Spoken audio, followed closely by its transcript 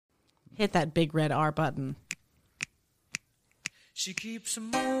hit that big red R button. She keeps a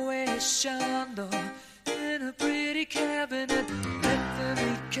Moet Chandon in a pretty cabinet. Let them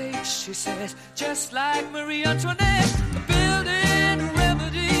eat cake, she says, just like Marie Antoinette. Building a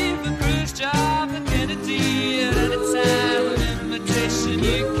remedy for Khrushchev and Kennedy. At any time of invitation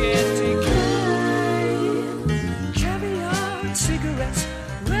you can't decline. Caviar and cigarettes,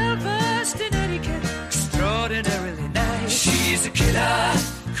 well versed in etiquette, extraordinarily nice. She's a killer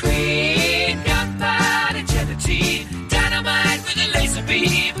queen, gunpowder gelatine, dynamite with a laser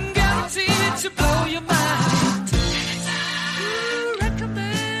beam, guaranteed to blow your mind.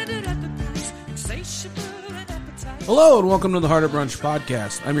 Recommended at the price, insatiable and appetite. Hello and welcome to the Heart of Brunch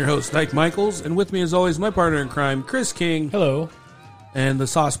podcast. I'm your host, Dyke Michaels, and with me as always, my partner in crime, Chris King. Hello. And the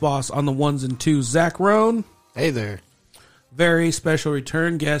sauce boss on the ones and twos, Zach Rohn. Hey there. Very special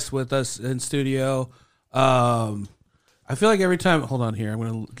return guest with us in studio. I feel like every time, hold on here, I'm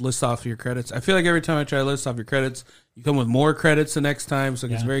going to list off your credits. I feel like every time I try to list off your credits, you come with more credits the next time, so it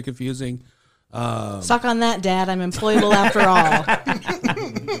gets very confusing. Suck on that, Dad. I'm employable after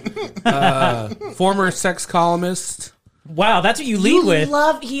all. Former sex columnist. Wow, that's what you lead with.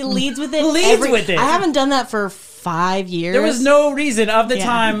 He leads with it. Leads with it. I haven't done that for 5 years. There was no reason of the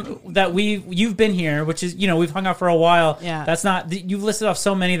time that you've been here, which is, we've hung out for a while. Yeah. That's not, you've listed off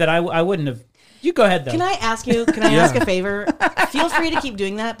so many that I wouldn't have. You go ahead, though. Can I ask a favor? Feel free to keep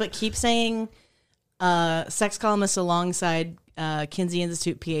doing that, but keep saying sex columnist alongside Kinsey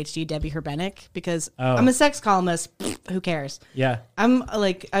Institute PhD Debbie Herbenick, because I'm a sex columnist. Who cares? Yeah. I'm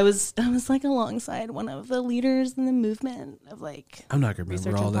like, I was like alongside one of the leaders in the movement of like. I'm not going to remember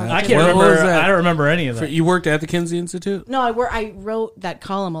research all and that. I politics. can't What remember. was that? I don't remember any of that. You worked at the Kinsey Institute? No, I wrote that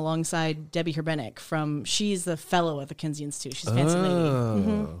column alongside Debbie Herbenick she's the fellow at the Kinsey Institute. She's a fancy lady.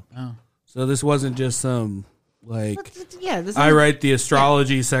 Mm-hmm. So this wasn't just some, like, Yeah, this is, I write the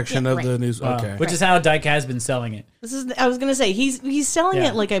astrology section of right. the news. Wow. Okay. Which is how Dyke has been selling it. this is. I was gonna say he's selling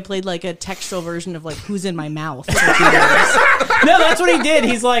Yeah. it like I played like a textual version of like Who's in My Mouth. No, that's what he did.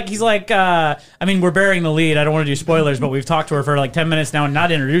 He's like, I mean, we're burying the lead. I don't want to do spoilers, but we've talked to her for like 10 minutes now and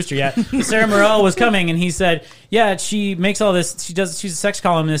not introduced her yet. Sarah Morel was coming and he said, yeah, she makes all this. She's a sex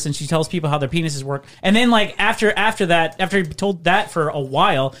columnist and she tells people how their penises work. And then like after he told that for a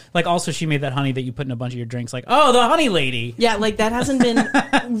while, like also she made that honey that you put in a bunch of your drinks. Like, oh, the honey lady. Yeah, like that hasn't been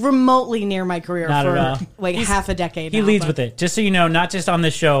remotely near my career Not for at all. like half a decade. He now, leads but- with it. Just so you know, not just on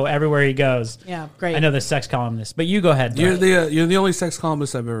this show, everywhere he goes. Yeah, great. I know the sex columnist, but you go ahead. You're Dyke. the only sex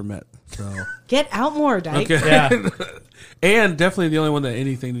columnist I've ever met. So Get out more, Dyke. okay, Yeah. and definitely the only one that had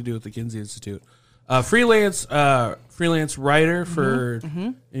anything to do with the Kinsey Institute. Freelance writer for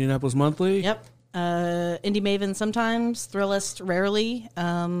Indianapolis Monthly. Yep. Indie Maven sometimes, Thrillist rarely,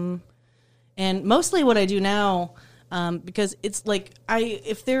 and mostly what I do now, because it's like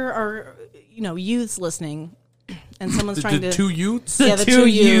if there are youths listening, and someone's trying The to two youths. yeah, the two two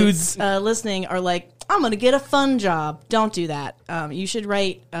youths. youths listening are like, I'm going to get a fun job. Don't do that. You should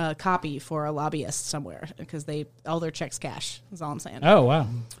write copy for a lobbyist somewhere because all their checks cash. That's all I'm saying. Oh, wow.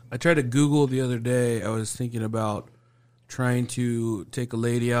 I tried to Google the other day. I was thinking about trying to take a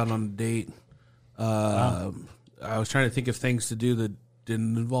lady out on a date. I was trying to think of things to do that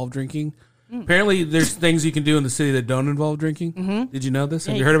didn't involve drinking. Apparently, there's things you can do in the city that don't involve drinking. Mm-hmm. Did you know this?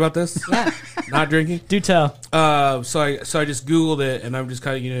 Have you heard about this? Yeah. Not drinking? Do tell. So I just Googled it, and I'm just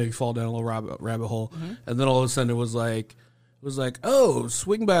kind of you fall down a little rabbit hole, and then all of a sudden it was like, oh,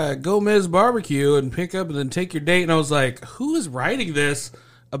 swing by Gomez Barbecue and pick up and then take your date, and I was like, who is writing this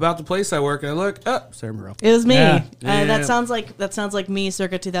about the place I work? And I look, Sarah Morel. It was me. Yeah. Yeah. That sounds like me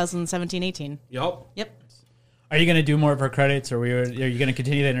circa 2017-18. Yup. Yep. Are you going to do more of her credits, or are you going to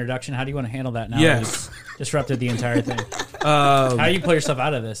continue the introduction? How do you want to handle that now? Yes. that we've disrupted the entire thing. How do you pull yourself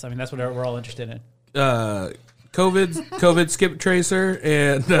out of this? I mean, that's what we're all interested in. COVID skip tracer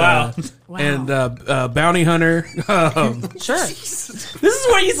and Wow. and bounty hunter. Sure. This is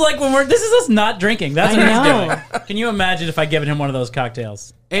where he's like, this is us not drinking. That's what I know. he's doing. Can you imagine if I given him one of those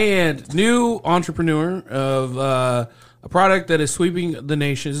cocktails? And new entrepreneur of a product that is sweeping the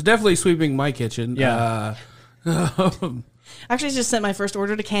nation. It's definitely sweeping my kitchen. Yeah. Actually, just sent my first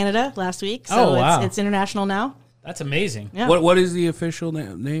order to Canada last week, so Oh, wow. it's international now. That's amazing. Yeah. What is the official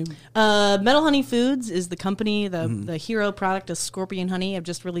name? Metal Honey Foods is the company. The hero product is Scorpion Honey. I've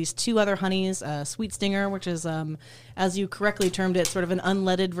just released 2 other honeys, Sweet Stinger, which is, as you correctly termed it, sort of an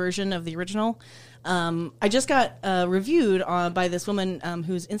unleaded version of the original. I just got reviewed by this woman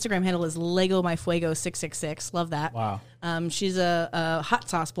whose Instagram handle is Lego My Fuego 666. Love that. Wow. She's a hot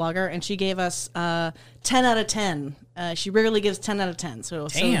sauce blogger, and she gave us 10 out of 10. She rarely gives 10 out of 10. So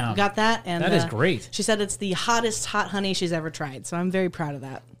Damn. got that. And That is great. She said it's the hottest hot honey she's ever tried. So I'm very proud of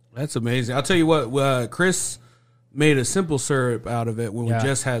that. That's amazing. I'll tell you what, Chris made a simple syrup out of it when we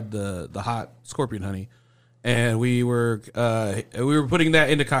just had the hot scorpion honey, and we were putting that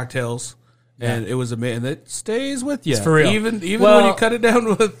into cocktails, and it was amazing. It stays with you. It's for real. Even when you cut it down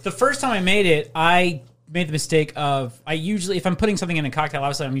with... The first time I made it, I made the mistake of, if I'm putting something in a cocktail,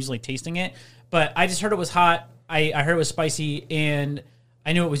 obviously I'm usually tasting it, but I just heard it was hot, I heard it was spicy, and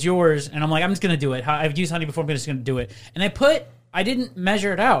I knew it was yours, and I'm like, I'm just going to do it. I've used honey before, I'm just going to do it. And I didn't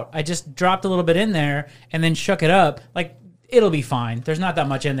measure it out. I just dropped a little bit in there and then shook it up. Like, it'll be fine. There's not that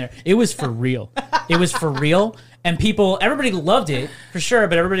much in there. It was for real. It was for real. And everybody loved it, for sure,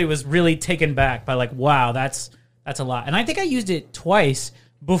 but everybody was really taken back by like, wow, that's a lot. And I think I used it twice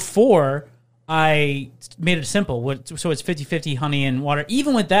before I made it simple. So it's 50-50 honey and water.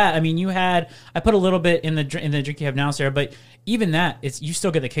 Even with that, I mean, I put a little bit in the drink you have now, Sarah, but even that, you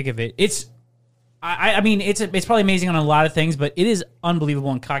still get the kick of it. I mean, it's probably amazing on a lot of things, but it is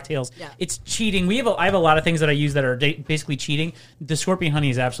unbelievable in cocktails. Yeah. It's cheating. I have a lot of things that I use that are basically cheating. The scorpion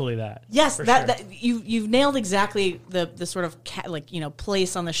honey is absolutely that. Yes, that you've nailed exactly the sort of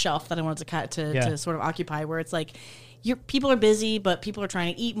place on the shelf that I wanted to sort of occupy, where it's like people are busy, but people are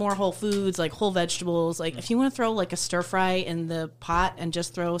trying to eat more whole foods, like whole vegetables. Like if you want to throw like a stir fry in the pot and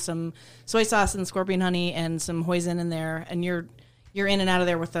just throw some soy sauce and scorpion honey and some hoisin in there, and you're in and out of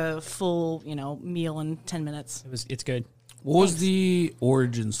there with a full, meal in 10 minutes. It's good. What was the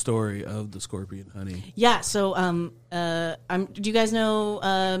origin story of the scorpion honey? Yeah, so do you guys know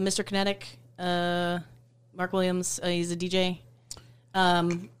Mr. Kinetic? Mark Williams, he's a DJ.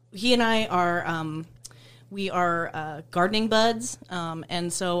 He and I are gardening buds,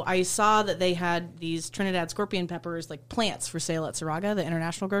 and so I saw that they had these Trinidad scorpion peppers, like plants, for sale at Saraga, the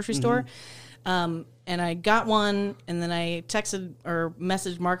international grocery store. And I got one, and then I texted or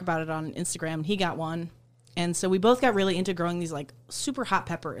messaged Mark about it on Instagram, and he got one. And so we both got really into growing these like super hot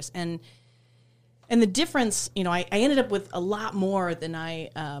peppers. And the difference, I ended up with a lot more than I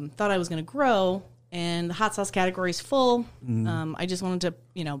thought I was going to grow. And the hot sauce category is full. I just wanted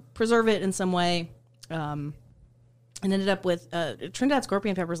to, preserve it in some way. And ended up with Trinidad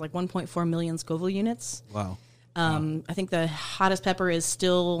scorpion peppers, like 1.4 million Scoville units. Wow. I think the hottest pepper is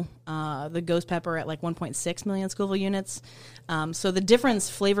still the ghost pepper at like 1.6 million Scoville units. So the difference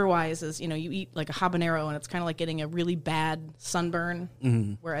flavor-wise is, you eat like a habanero and it's kind of like getting a really bad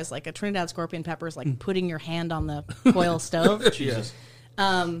sunburn, whereas like a Trinidad scorpion pepper is like putting your hand on the coil stove. Jesus.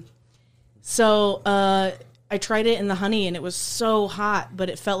 So I tried it in the honey, and it was so hot, but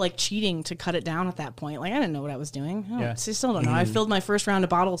it felt like cheating to cut it down at that point. Like, I didn't know what I was doing. I still don't know. I filled my first round of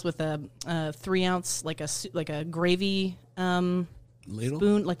bottles with a 3-ounce, like a gravy ladle?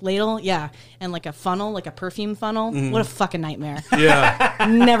 Spoon, like ladle, and like a funnel, like a perfume funnel. What a fucking nightmare. Yeah.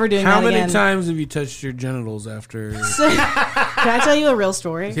 Never doing that again. How many times have you touched your genitals after? Can I tell you a real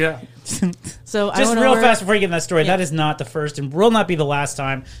story? Yeah. So just real fast before you get in that story, that is not the first and will not be the last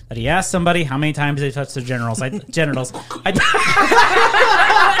time that he asked somebody how many times they touched their genitals. I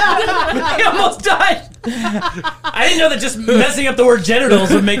almost died. I didn't know that just messing up the word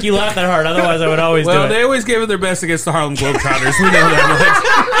genitals would make you laugh that hard. Otherwise, I would always do it. Well, they always gave it their best against the Harlem Globetrotters. We know that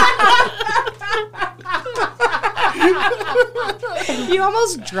much. You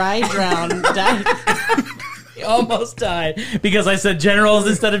almost died. You almost died because I said generals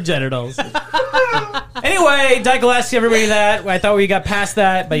instead of genitals. Anyway, Dykel asked everybody that. I thought we got past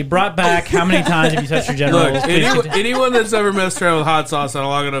that, but he brought back how many times have you touched your genitals? Look, anyone that's ever messed around with hot sauce on a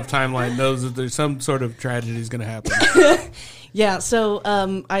long enough timeline knows that there's some sort of tragedy is going to happen. Yeah, so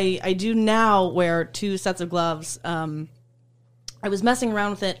I do now wear 2 sets of gloves. I was messing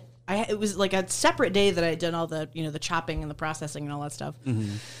around with it. It was like a separate day that I did all the the chopping and the processing and all that stuff.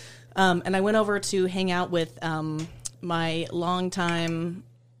 Mm-hmm. And I went over to hang out with my longtime,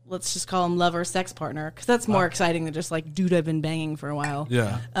 let's just call him lover, sex partner, because that's more exciting than just like dude I've been banging for a while.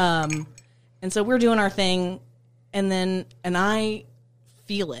 Yeah. And so we're doing our thing, and I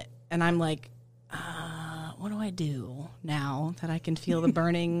feel it, and I'm like, what do I do now that I can feel the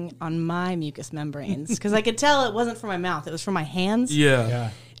burning on my mucous membranes? Because I could tell it wasn't from my mouth; it was from my hands.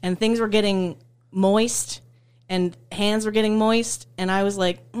 Yeah. And things were getting moist, and hands were getting moist, and I was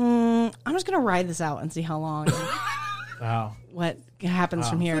like, I'm just gonna ride this out and see how long. Wow. What happens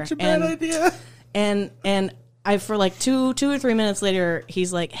from here? Such a bad idea. And I for like 2 or 3 minutes later,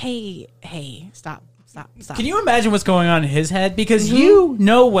 he's like, hey, stop. Can you imagine what's going on in his head? Because you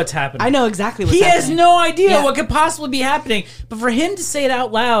know what's happening. I know exactly what's happening. He has no idea what could possibly be happening. But for him to say it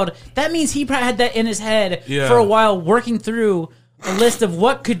out loud, that means he probably had that in his head for a while, working through a list of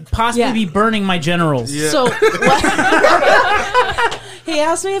what could possibly be burning my generals. Yeah. So He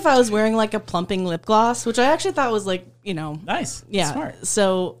asked me if I was wearing like a plumping lip gloss, which I actually thought was like, Nice. yeah. Smart.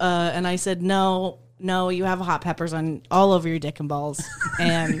 So, and I said, no, you have hot peppers on all over your dick and balls.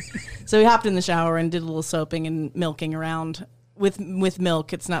 And so we hopped in the shower and did a little soaping and milking around with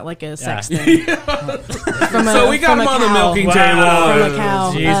milk. It's not like a sex thing. So we got him on the milking table. From a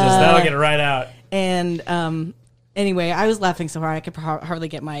cow. Jesus, that'll get it right out. And anyway, I was laughing so hard I could hardly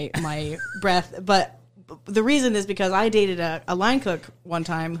get my breath. But the reason is because I dated a line cook one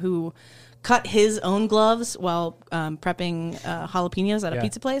time who cut his own gloves while prepping jalapenos at a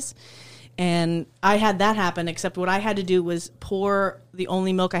pizza place. And I had that happen, except what I had to do was pour the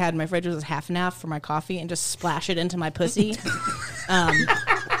only milk I had in my fridge was half and half for my coffee and just splash it into my pussy.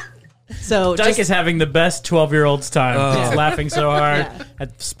 So Dyke is having the best 12-year-old's time. He's laughing so hard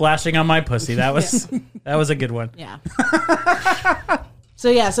at splashing on my pussy. That was a good one. Yeah.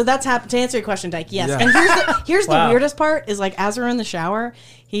 So that's happened. To answer your question, Dyke, yes. Yeah. And here's Wow. the weirdest part is like as we're in the shower,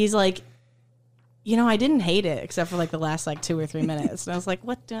 he's like, I didn't hate it except for like the last like 2 or 3 minutes. And I was like,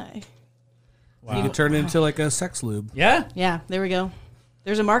 what? You can turn it into like a sex lube. Yeah. Yeah, there we go.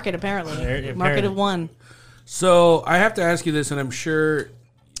 There's a market apparently. Market Apparently. of one. So I have to ask you this, and I'm sure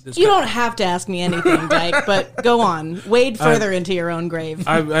You don't have to ask me anything, Dyke, but go on. Wade further into your own grave.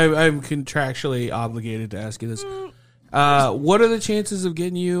 I'm contractually obligated to ask you this. What are the chances of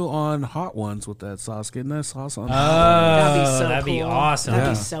getting you on Hot Ones with that sauce? Getting that sauce on? That'd be so that'd cool. be awesome. That'd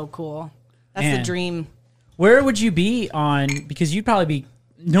Yeah. be so cool. That's Man. the dream. Where would you be on? Because you'd probably be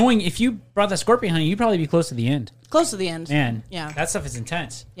knowing if you brought that scorpion honey, you'd probably be close to the end. Close to the end. Man, Yeah. that stuff is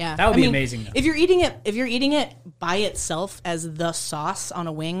intense. Yeah, that would I be mean, amazing. Though. If you're eating it by itself as the sauce on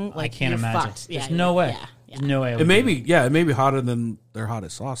a wing, like I can't you're imagine. fucked. There's Yeah, no way. Yeah, yeah. There's no way. It may be hotter than their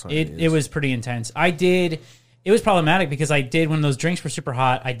hottest sauce. It was pretty intense. It was problematic because I did when those drinks were super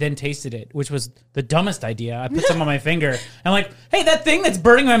hot. I then tasted it, which was the dumbest idea. I put some on my finger. I'm like, hey, that thing that's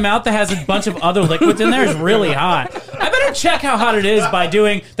burning my mouth that has a bunch of other liquids in there is really hot. I better check how hot it is by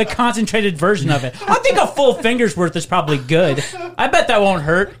doing the concentrated version of it. I think a full finger's worth is probably good. I bet that won't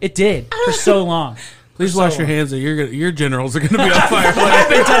hurt. It did for so long. Please wash your hands. Or your generals are going to be on fire. I've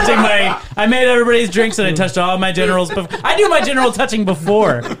been touching I made everybody's drinks and I touched all my generals. I do my general touching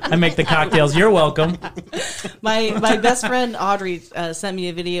before I make the cocktails. You're welcome. My best friend Audrey sent me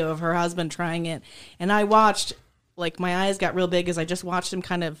a video of her husband trying it, and I watched. Like my eyes got real big as I just watched him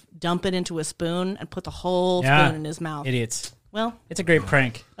kind of dump it into a spoon and put the whole spoon in his mouth. Idiots. Well, It's a great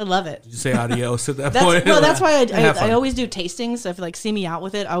prank. I love it. You say adios at that point. That's why Have fun. I always do tastings. So if you see me out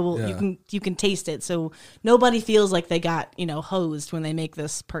with it, I will. Yeah. You can taste it, so nobody feels like they got hosed when they make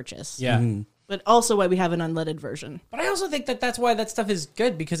this purchase. Yeah. Mm-hmm. But also why we have an unleaded version. But I also think that's why that stuff is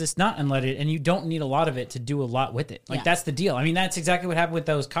good because it's not unleaded and you don't need a lot of it to do a lot with it. Like Yeah. that's the deal. I mean, that's exactly what happened with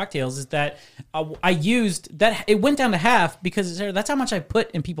those cocktails is that I used that. It went down to half because that's how much I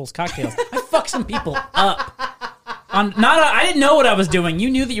put in people's cocktails. I fuck some people up. I didn't know what I was doing. You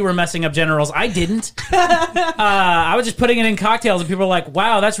knew that you were messing up generals. I didn't. I was just putting it in cocktails and people were like,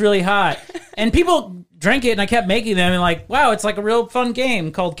 wow, that's really hot. And people drank it and I kept making them and like, wow, it's like a real fun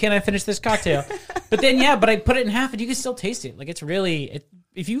game called Can I Finish This Cocktail? But then, but I put it in half and you can still taste it. Like it's really,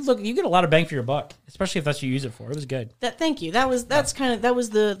 if you look, you get a lot of bang for your buck, especially if that's what you use it for. It was good. Thank you. That was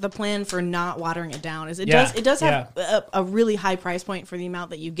the plan for not watering it down. Is it Yeah. does have a really high price point for the amount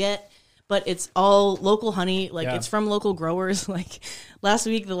that you get. But it's all local honey. Like it's from local growers. Like last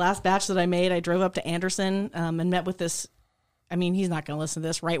week, the last batch that I made, I drove up to Anderson and met with this. I mean, he's not going to listen to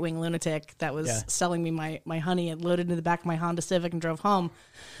this right-wing lunatic that was selling me my honey and loaded into the back of my Honda Civic and drove home.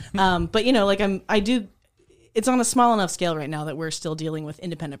 But it's on a small enough scale right now that we're still dealing with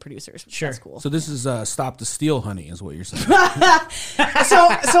independent producers. Which That's cool. So this is Stop the Steal honey, is what you're saying. So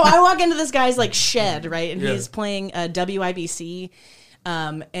I walk into this guy's like shed, right, and he's playing WIBC.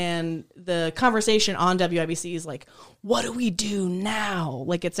 And the conversation on WIBC is like, what do we do now?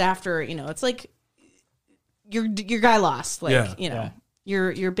 Like it's after, it's like your guy lost, like,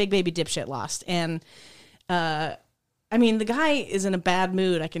 your big baby dipshit lost. And, I mean, the guy is in a bad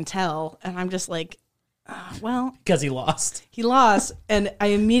mood. I can tell. And I'm just like, well, Because he lost. he lost. And I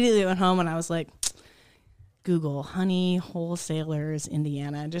immediately went home and I was like, Google honey wholesalers,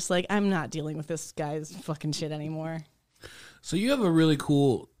 Indiana. Just like, I'm not dealing with this guy's fucking shit anymore. So you have a really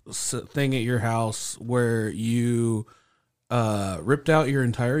cool thing at your house where you ripped out your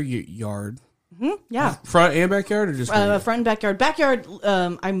entire yard. Mm-hmm. Yeah. Front and backyard or just Front and backyard. Backyard,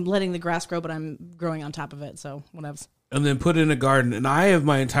 I'm letting the grass grow, but I'm growing on top of it. So whatever. and then put in a garden. And I have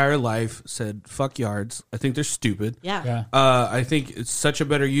my entire life said, fuck yards. I think they're stupid. Yeah. I think it's such a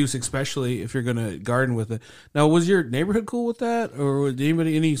better use, especially if you're going to garden with it. Now, was your neighborhood cool with that? Or did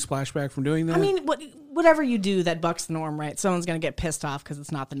anybody any splashback from doing that? I mean, whatever you do that bucks the norm, right? Someone's going to get pissed off because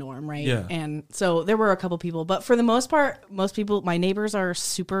it's not the norm, right? Yeah. And so there were a couple people, but for the most part, most people, my neighbors are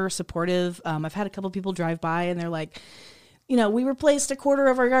super supportive. I've had a couple people drive by and they're like, you know, we replaced a quarter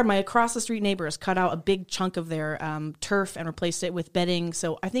of our yard. My across the street neighbors cut out a big chunk of their turf and replaced it with bedding.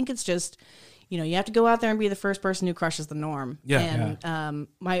 So I think it's just, you know, you have to go out there and be the first person who crushes the norm. Yeah. And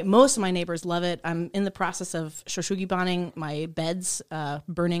most of my neighbors love it. I'm in the process of shoshugibaning my beds,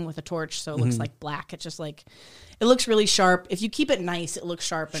 burning with a torch, so it looks like black. It's just like, it looks really sharp. If you keep it nice, it looks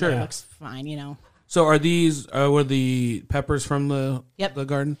sharp and Sure. it looks fine, you know. So are these were the peppers from the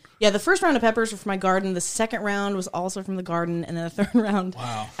garden? Yeah, the first round of peppers were from my garden. The second round was also from the garden, and then the third round,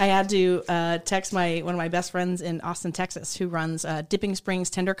 I had to text one of my best friends in Austin, Texas, who runs Dipping Springs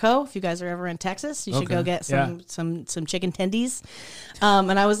Tender Co. If you guys are ever in Texas, you should go get some chicken tendies.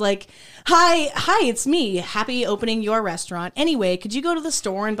 And I was like, "Hi, it's me. Happy opening your restaurant. Anyway, could you go to the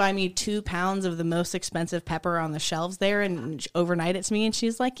store and buy me 2 pounds of the most expensive pepper on the shelves there and overnight it to me?" And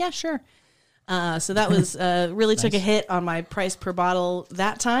she's like, "Yeah, sure." So that was really took a hit on my price per bottle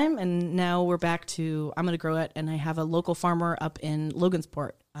that time, and now we're back to I'm going to grow it, and I have a local farmer up in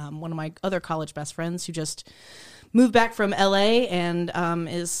Logansport, one of my other college best friends who just moved back from LA and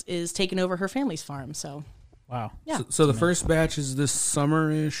is taking over her family's farm. So Wow. yeah, So the first batch is this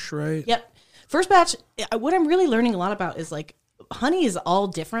summer-ish, right? yep. First batch. What I'm really learning a lot about is like honey is all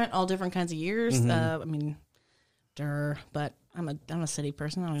different kinds of years. I mean, but I'm a city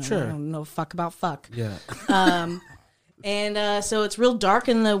person. I don't know fuck about fuck. Yeah. And so it's real dark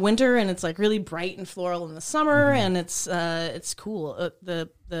in the winter, and it's like really bright and floral in the summer, and it's cool.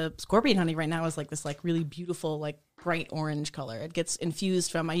 The scorpion honey right now is like this like really beautiful like bright orange color. It gets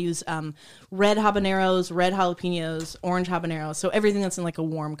infused from I use red habaneros, red jalapenos, orange habaneros, so everything that's in like a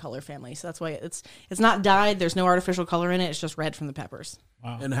warm color family. So that's why it's not dyed. There's no artificial color in it. It's just red from the peppers.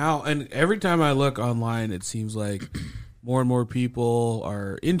 Wow. And every time I look online, it seems like more and more people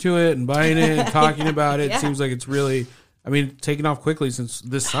are into it and buying it and talking about it. Yeah. It seems like it's really, I mean, taking off quickly since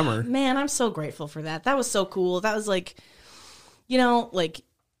this summer. Man, I'm so grateful for that. That was so cool. That was like, you know, like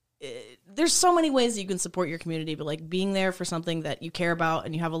there's so many ways that you can support your community, but like being there for something that you care about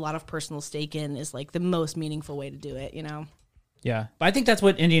and you have a lot of personal stake in is like the most meaningful way to do it, you know? Yeah, but I think that's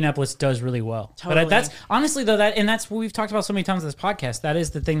what Indianapolis does really well. Totally. But that's honestly though that's what we've talked about so many times in this podcast. That is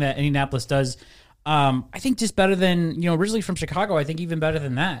the thing that Indianapolis does. I think just better than, originally from Chicago. I think even better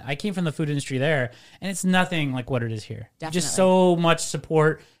than that. I came from the food industry there, and it's nothing like what it is here. Definitely. Just so much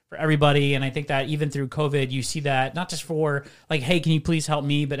support for everybody, and I think that even through COVID, you see that not just for like, hey, can you please help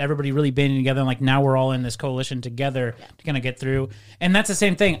me, but everybody really banding together, and like now we're all in this coalition together to kind of get through. And that's the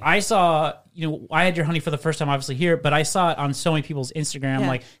same thing. I saw, I had your honey for the first time, obviously here, but I saw it on so many people's Instagram,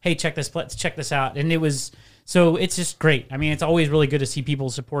 like, hey, check this out, and it was. So it's just great. I mean, it's always really good to see people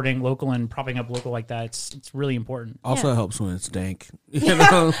supporting local and propping up local like that. It's really important. Also helps when it's dank. You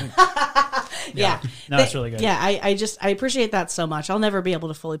know? Yeah. No, that's really good. Yeah, I appreciate that so much. I'll never be able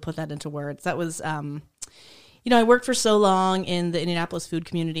to fully put that into words. That was, I worked for so long in the Indianapolis food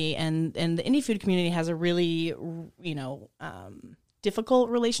community, and the indie food community has a really, difficult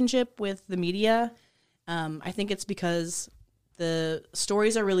relationship with the media. I think it's because the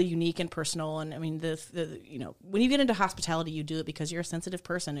stories are really unique and personal. And I mean, when you get into hospitality, you do it because you're a sensitive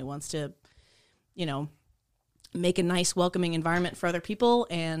person who wants to, make a nice, welcoming environment for other people.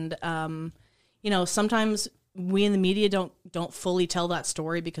 And, sometimes we in the media don't fully tell that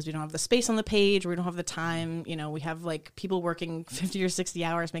story because we don't have the space on the page, or we don't have the time. We have like people working 50 or 60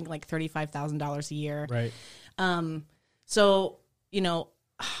 hours, making like $35,000 a year. Right. So,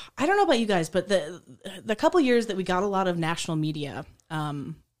 I don't know about you guys, but the couple years that we got a lot of national media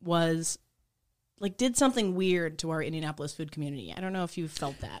was like did something weird to our Indianapolis food community. I don't know if you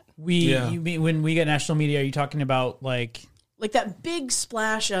felt that. You mean when we get national media? Are you talking about like that big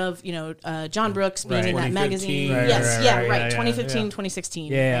splash of John Brooks being in that magazine? Right, Yes, right, 2015,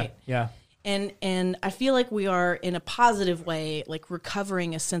 2016. Yeah, right? yeah. And I feel like we are in a positive way, like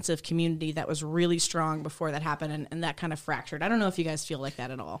recovering a sense of community that was really strong before that happened, and that kind of fractured. I don't know if you guys feel like that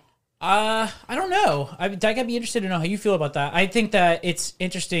at all. I don't know. I'd be interested to know how you feel about that. I think that it's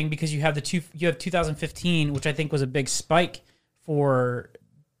interesting because you have 2015, which I think was a big spike for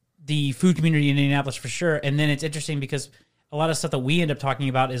the food community in Indianapolis for sure. And then it's interesting because a lot of stuff that we end up talking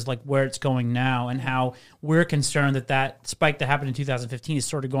about is like where it's going now and how we're concerned that spike that happened in 2015 is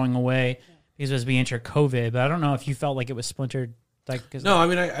sort of going away because as we enter COVID. But I don't know if you felt like it was splintered. No, I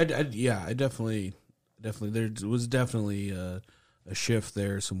mean, I definitely, there was definitely a shift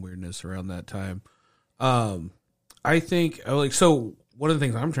there, some weirdness around that time. I think so one of the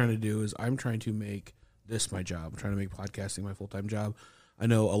things I'm trying to do is I'm trying to make this my job. I'm trying to make podcasting my full-time job. I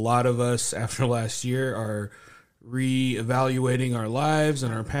know a lot of us after last year are reevaluating our lives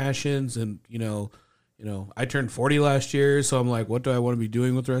and our passions. And, I turned 40 last year. So I'm like, what do I want to be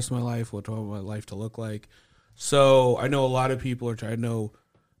doing with the rest of my life? What do I want my life to look like? So I know a lot of people are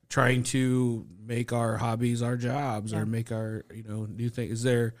trying to make our hobbies our jobs or make our, new thing. Is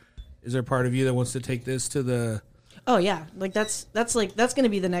there part of you that wants to take this to the... Oh yeah. Like that's going to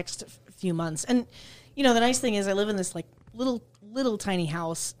be the next few months. And, the nice thing is I live in this like little tiny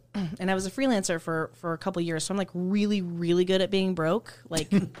house, and I was a freelancer for a couple years. So I'm like really, really good at being broke.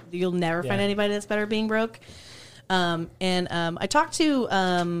 Like you'll never find anybody that's better at being broke. I talked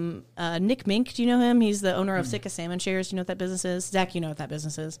to Nick Mink. Do you know him? He's the owner of Sitka Salmon Shares. Do you know what that business is? Zach, you know what that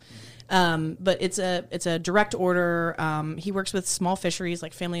business is. But it's a direct order. He works with small fisheries,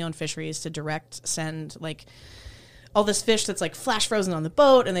 like family-owned fisheries, to direct send like all this fish that's like flash frozen on the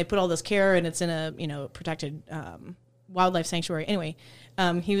boat, and they put all this care, and it's in a protected wildlife sanctuary. Anyway,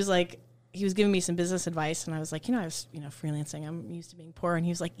 he was giving me some business advice, and I was like, I was, freelancing. I'm used to being poor. And he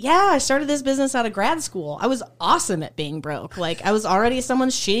was like, yeah, I started this business out of grad school. I was awesome at being broke. Like, I was already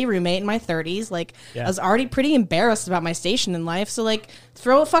someone's shitty roommate in my 30s. Like, I was already pretty embarrassed about my station in life. So, like,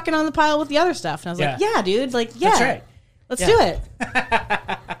 throw it fucking on the pile with the other stuff. And I was like, yeah, dude. Like, yeah. That's right. Let's do it.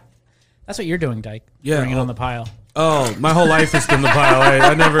 That's what you're doing, Dyke. Yeah. Throwing it on the pile. Oh, my whole life has been the pile.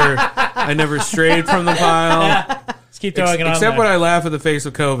 I never strayed from the pile. Just keep throwing it on Except there. when I laugh at the face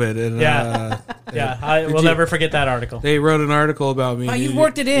of COVID. And, we'll never forget that article. They wrote an article about me. Oh, you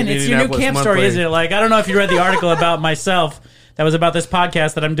worked it in. It's your new camp Monthly. story, isn't it? Like, I don't know if you read the article about myself that was about this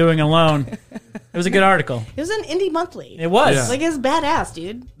podcast that I'm doing alone. It was a good article. It was an Indie Monthly. It was. Yeah. Like, it's badass,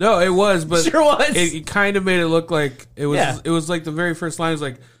 dude. No, it was, but Sure was. It kind of made it look like it was. Yeah. It was like the very first line was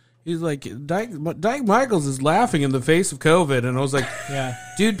like, he's like, Dyke Michaels is laughing in the face of COVID, and I was like,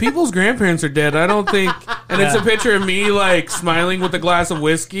 dude, people's grandparents are dead. I don't think. And it's a picture of me like smiling with a glass of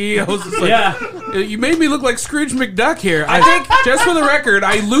whiskey. I was just like, you made me look like Scrooge McDuck here. I think, just for the record,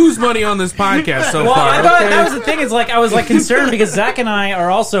 I lose money on this podcast so Well, far. I thought okay? that was the thing. Is like I was like concerned because Zach and I are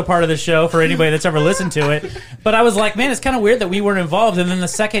also part of the show for anybody that's ever listened to it. But I was like, man, it's kind of weird that we weren't involved. And then the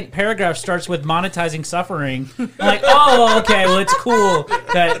second paragraph starts with monetizing suffering. I'm like, oh, okay, well, it's cool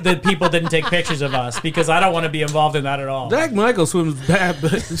that the people didn't take pictures of us because I don't want to be involved in that at all. Dyke Michaels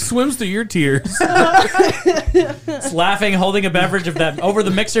swims through your tears. It's laughing, holding a beverage of that over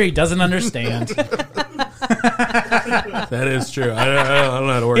the mixer he doesn't understand. That is true. I don't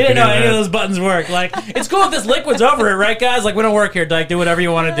know how to work. He didn't know any of that. those buttons work. Like, it's cool if this liquid's over it, right, guys? Like, we don't work here, Dyke. Do whatever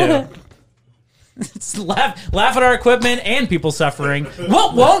you want to do. It's laugh at our equipment and people suffering.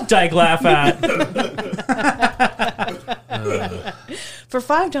 What won't Dyke laugh at? For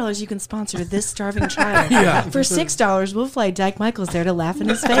 $5, you can sponsor this starving child. Yeah. For $6, we'll fly Dyke Michaels there to laugh in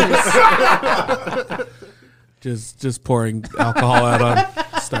his face. Just pouring alcohol out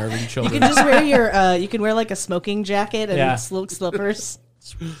on starving You children. can just wear you can wear like a smoking jacket and Yeah. silk slippers.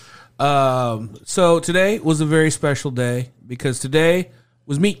 So today was a very special day because today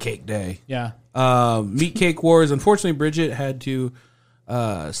was Meat Cake Day. Yeah. Meat Cake Wars. Unfortunately, Bridget had to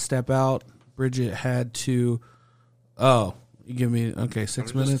step out. Bridget had to. Oh, you give me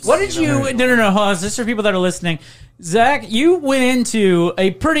 6 minutes. What did you... No. Hold on. This is for people that are listening. Zach, you went into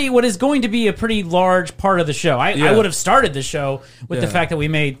what is going to be a pretty large part of the show. I would have started the show with the fact that we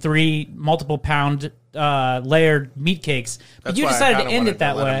made 3 multiple pound layered meat cakes, but That's you why I decided to kinda end wanted it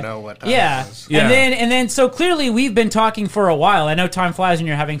that to let way. him know what time Yeah. it was. Yeah. And then so clearly we've been talking for a while. I know time flies when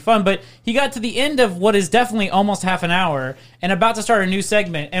you're having fun, but he got to the end of what is definitely almost half an hour and about to start a new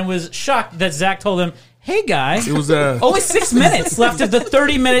segment and was shocked that Zach told him, "Hey guys, It was only 6 minutes left of the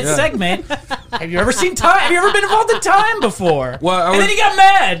 30-minute segment. Have you ever seen time? Have you ever been involved in time before?" Well, and then he got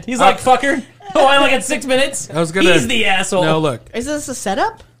mad. He's like, "Fucker, oh, I only got 6 minutes." He's the asshole. No, look. Is this a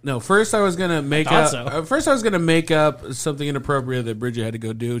setup? No, first I was gonna make thought up. so. First I was gonna make up something inappropriate that Bridget had to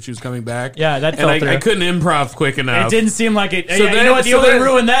go do. She was coming back. Yeah, that and fell through. I couldn't improv quick enough. It didn't seem like it. So you know what? The only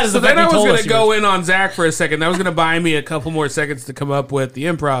ruin that is so the fact then I you was told going us to go in on Zach for a second. That was going to buy me a couple more seconds to come up with the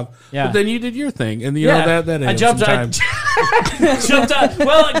improv. Yeah. But then you did your thing, and you know that I jumped. Some time. I jumped out.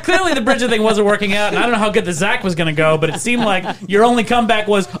 Well, clearly the Bridget thing wasn't working out, and I don't know how good the Zach was going to go, but it seemed like your only comeback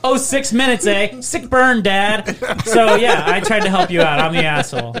was, 6 minutes, eh? Sick burn, Dad. So yeah, I tried to help you out. I'm the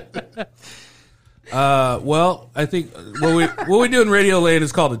asshole. Well, I think what we do in Radio Lane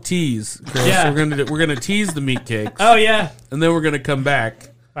is called a tease. Chris. Yeah. We're gonna tease the meat cakes, Oh yeah. and then we're gonna come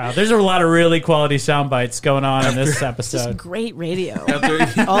back. Wow, there's a lot of really quality sound bites going on in this Just episode. great radio.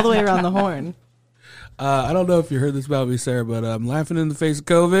 After- All the way around the horn. I don't know if you heard this about me, Sarah, but I'm laughing in the face of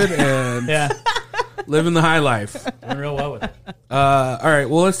COVID and Yeah, living the high life. doing real well with it. All right,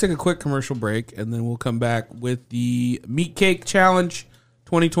 well, let's take a quick commercial break, and then we'll come back with the Meat Cake Challenge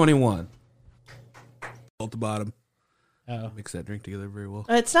 2021. At the bottom. Oh. Mix that drink together very well.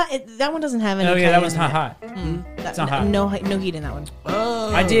 It's not. That one doesn't have any. Oh yeah, that cayenne one's in not it. hot. It's not hot. No heat in that one.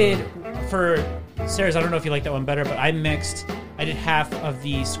 I did for Sarah's. I don't know if you like that one better, but I did half of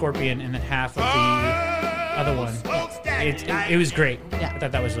the scorpion and then half of the other one. It was great. Yeah. I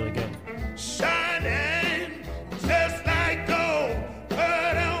thought that was really good. Shining just like gold.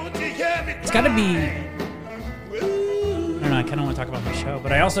 Why don't you hear me It's got to be. I don't know. I kind of want to talk about my show,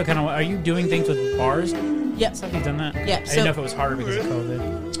 but I also kind of. Are you doing things with bars? Yep. Have you done that? Yeah, I didn't so- know if it was harder because of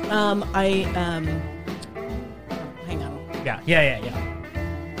COVID. Hang on. Yeah.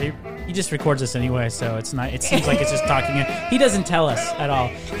 He just records this anyway, so it's not. It seems like it's just talking. He doesn't tell us at all.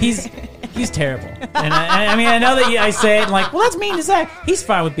 He's terrible. And I mean, I know that I say it and like, well, that's mean to Zach. He's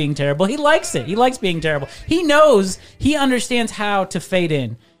fine with being terrible. He likes it. He likes being terrible. He knows. He understands how to fade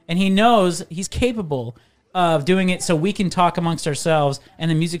in, and he knows he's capable of doing it. So we can talk amongst ourselves, and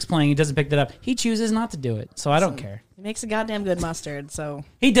the music's playing. He doesn't pick that up. He chooses not to do it. So I don't care. He makes a goddamn good mustard. So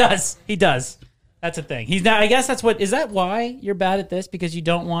He does. He does. That's a thing. He's not. I guess that's what. Is that why you're bad at this? Because you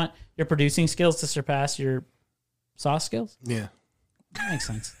don't want your producing skills to surpass your sauce skills? Yeah. That makes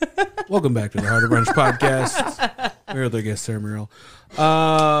sense. Welcome back to the Harder Brunch podcast. We're with our guest, Sarah Merrill.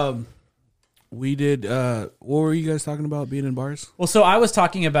 We did. What were you guys talking about being in bars? Well, so I was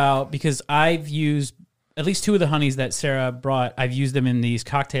talking about because I've used at least two of the honeys that Sarah brought. I've used them in these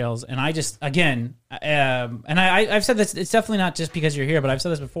cocktails, and I just again, and I've said this. It's definitely not just because you're here, but I've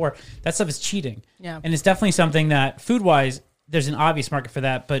said this before. That stuff is cheating. Yeah. And it's definitely something that food wise, there's an obvious market for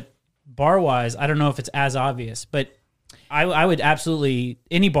that, but bar wise, I don't know if it's as obvious, but. I would absolutely,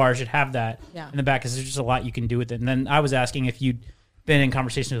 any bar should have that in the back because there's just a lot you can do with it. And then I was asking if you'd been in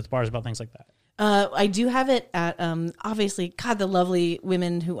conversations with bars about things like that. I do have it at obviously. God, the lovely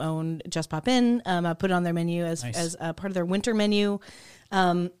women who own Just Pop In. I put it on their menu as part of their winter menu.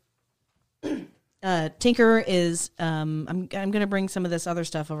 Tinker is. I'm going to bring some of this other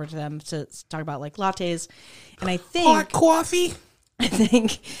stuff over to them to talk about like lattes, and I think Hot coffee. I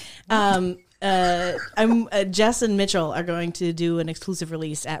think. Jess and Mitchell are going to do an exclusive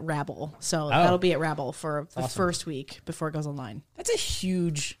release at Rabble, so that'll be at Rabble for the first week before it goes online. That's a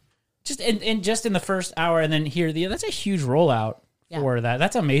huge, just and just in the first hour, and then here that's a huge rollout for that.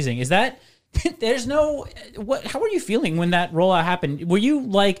 That's amazing. Is that there's no what? How were you feeling when that rollout happened? Were you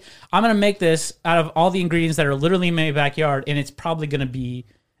like, I'm going to make this out of all the ingredients that are literally in my backyard, and it's probably going to be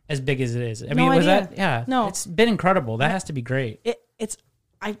as big as it is? I mean, was idea. that? Yeah, No. it's been incredible. That has to be great.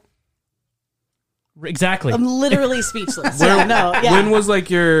 Exactly. I'm literally speechless. When was like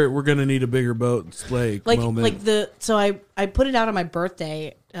we're gonna need a bigger boat display moment? So I put it out on my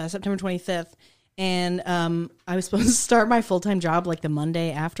birthday, September 25th, and I was supposed to start my full-time job like the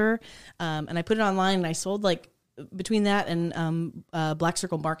Monday after, and I put it online and I sold like between that and Black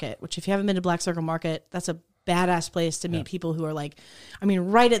Circle Market, which if you haven't been to Black Circle Market, that's a badass place to meet people who are like, I mean,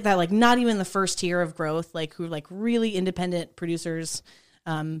 right at that, like not even the first tier of growth, like who are like really independent producers.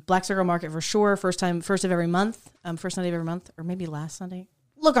 Black Circle Market for sure. First night of every month, or maybe last Sunday.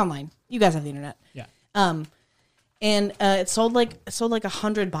 Look online. You guys have the internet. Yeah. And it sold like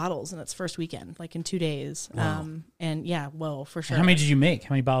 100 bottles in its first weekend, like in 2 days. Wow. And yeah, whoa, for sure. How many did you make?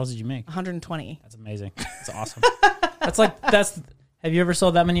 How many bottles did you make? 120. That's amazing. That's awesome. Have you ever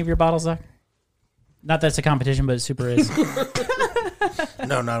sold that many of your bottles, Zach? Not that it's a competition, but it super is.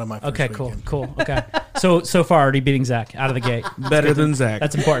 No, not on my first Okay, weekend. cool. Okay. So far already beating Zach out of the gate. Better than Zach.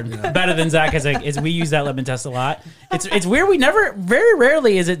 That's important. Better than Zach is we use that litmus test a lot. It's weird. Very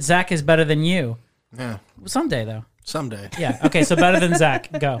rarely is it Zach is better than you. Yeah. Someday though. Someday. Yeah. Okay. So better than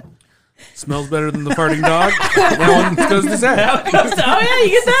Zach. Go. Smells better than the farting dog. That one goes to Zach. Oh yeah, you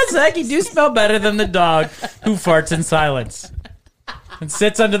get that, Zach. You do smell better than the dog who farts in silence and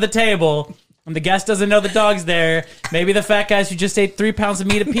sits under the table. And the guest doesn't know the dog's there. Maybe the fat guys who just ate 3 pounds of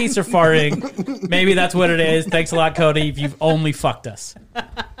meat apiece are farting. Maybe that's what it is. Thanks a lot, Cody. If you've only fucked us.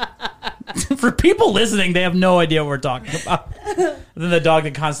 For people listening, they have no idea what we're talking about. Then the dog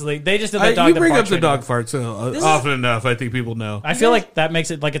that constantly they just know the dog. You that bring farts up the right dog now. farts often enough. I think people know. I feel like that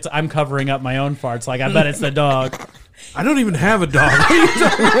makes it like I'm covering up my own farts. Like I bet it's the dog. I don't even have a dog.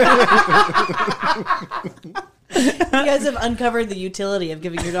 You guys have uncovered the utility of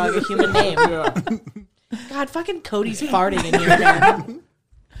giving your dog a human name. God, fucking Cody's farting in here again.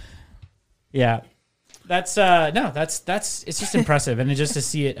 Yeah. That's it's just impressive, and just to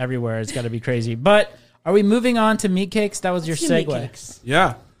see it everywhere, it's got to be crazy. But are we moving on to meat cakes? That was your Meat segue. cakes.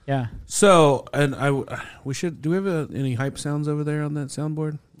 Yeah. Yeah. So, and we should. Do we have any hype sounds over there on that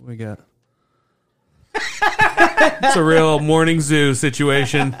soundboard? What we got? It's a real morning zoo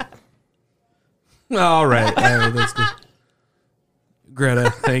situation. All right, that's good.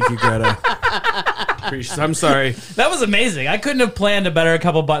 Greta. Thank you, Greta. I'm sorry. That was amazing. I couldn't have planned a better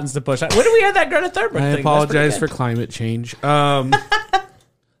couple buttons to push. When did we have that Greta Thunberg thing? I apologize for climate change. So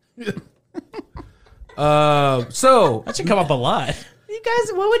That should come up a lot. You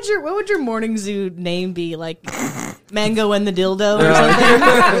guys, what would your morning zoo name be? Like Mango and the Dildo or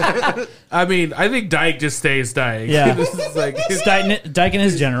something? I mean, I think Dyke just stays Dyke. Yeah. This is like Dyke and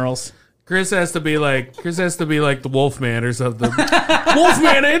his generals. Chris has to be like the Wolfman or something.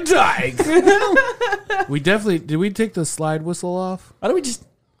 Wolfman and Dyke. Did we take the slide whistle off? Why don't we just...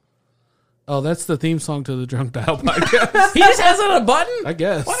 Oh, that's the theme song to the Drunk Dial podcast. He just has it on a button? I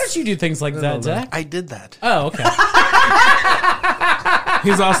guess. Why don't you do things like that, Zach? I did that. Oh, okay.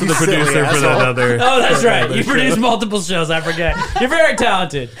 He's also the silly producer for that asshole. other. Oh, that's right. You produce multiple shows. I forget. You're very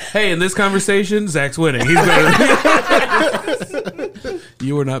talented. Hey, in this conversation, Zach's winning. He's better than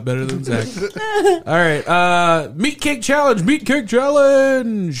you are not better than Zach. All right. Meat cake challenge. Meat cake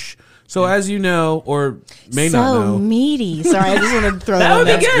challenge. So as you know, or may not know. Meaty. Sorry, I just wanted to throw That would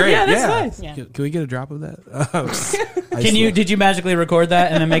be in. good. Great. Yeah, that's nice. Yeah. Can we get a drop of that? Did you magically record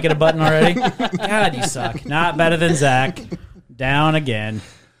that and then make it a button already? God, you suck. Not better than Zach. Down again.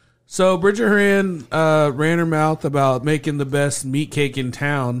 So Bridget ran her mouth about making the best meat cake in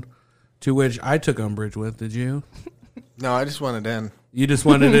town, to which I took umbrage with. Did you? No, I just wanted in. You just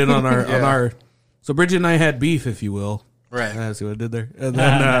wanted in on our Yeah. on our. So Bridget and I had beef, if you will. Right. I see what I did there. And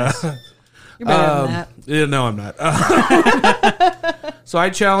then, You're better than that. yeah, no, I'm not. So I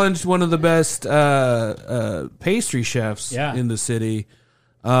challenged one of the best pastry chefs in the city,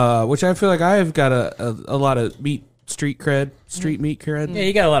 which I feel like I've got a lot of street meat cred. Yeah,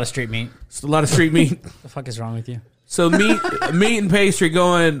 you got a lot of street meat. It's a lot of street meat. The fuck is wrong with you? So meat and pastry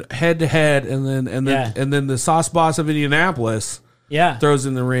going head to head, and then the sauce boss of Indianapolis Yeah. throws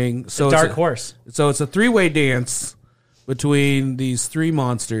in the ring. So Dark horse. So it's a 3-way dance between these three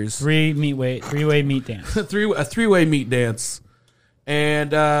monsters. Three-way meat dance. A 3-way meat dance.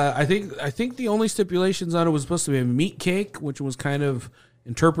 And I think the only stipulations on it was supposed to be a meat cake, which was kind of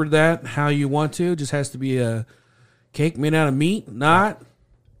interpret that how you want to. It just has to be a cake made out of meat, not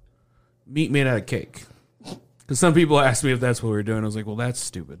meat made out of cake. Because some people asked me if that's what we were doing. I was like, well, that's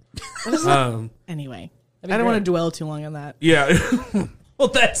stupid. Anyway, I don't want to dwell too long on that. Yeah. Well,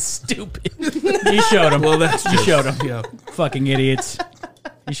 that's stupid. You showed him. Well, that's You showed him. Yeah. Fucking idiots.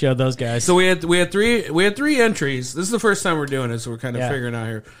 You showed those guys. So we had three entries. This is the first time we're doing it, so we're kind of figuring out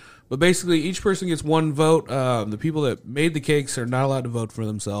here. But basically, each person gets one vote. The people that made the cakes are not allowed to vote for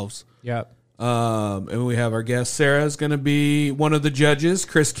themselves. Yep. And we have our guest Sarah is going to be one of the judges.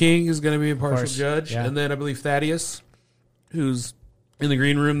 Chris King is going to be a partial judge, yeah. and then I believe Thaddeus, who's in the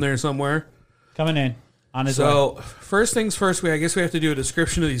green room there somewhere. Coming in on his way. So first things first, I guess we have to do a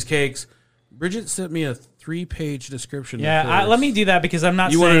description of these cakes. Bridget sent me a 3-page description. Yeah, let me do that because I'm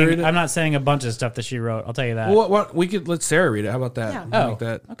not saying a bunch of stuff that she wrote. I'll tell you that. Well, what we could let Sarah read it. How about that? Yeah. I like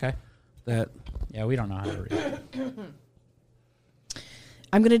that. Okay. That. Yeah, we don't know how to read.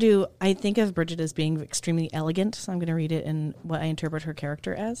 I'm going to do, I think of Bridget as being extremely elegant, so I'm going to read it in what I interpret her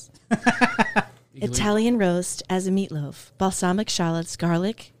character as. Italian roast as a meatloaf, balsamic shallots,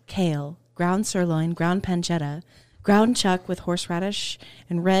 garlic, kale, ground sirloin, ground pancetta, ground chuck with horseradish,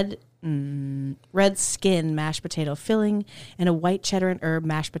 and red skin mashed potato filling, and a white cheddar and herb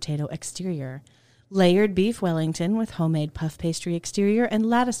mashed potato exterior. Layered beef Wellington with homemade puff pastry exterior and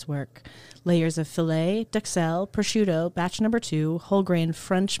lattice work. Layers of filet, duxelle, prosciutto, batch number 2, whole grain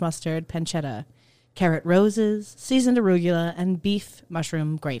French mustard, pancetta. Carrot roses, seasoned arugula, and beef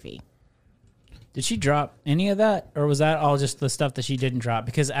mushroom gravy. Did she drop any of that, or was that all just the stuff that she didn't drop?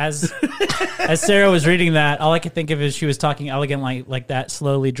 Because as Sarah was reading that, all I could think of is she was talking elegant like that,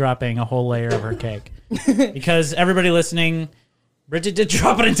 slowly dropping a whole layer of her cake. Because everybody listening, Bridget did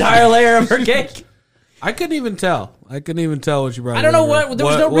drop an entire layer of her cake. I couldn't even tell. What you brought. I don't know what. There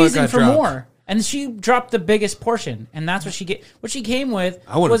was no reason for dropped. more, and she dropped the biggest portion, and that's what she get. What she came with.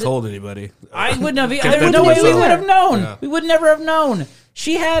 I wouldn't have told anybody. I wouldn't have. Kept There's that no to way we myself. would have known. Yeah. We would never have known.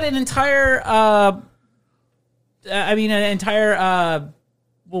 She had an entire.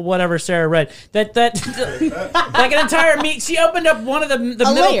 Whatever Sarah read that like an entire meat. She opened up one of the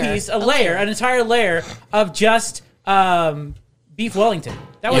middle layer. piece, an entire layer of just beef Wellington.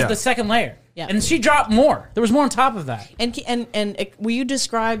 That was Yeah. the second layer. Yeah. And she dropped more. There was more on top of that. And will you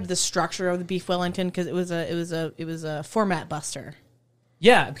describe the structure of the beef Wellington, because it was a format buster.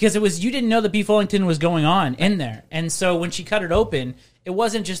 Yeah, because you didn't know the beef Wellington was going on in there. And so when she cut it open, it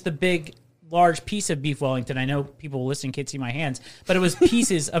wasn't just the big, large piece of beef Wellington. I know people listening can't see my hands, but it was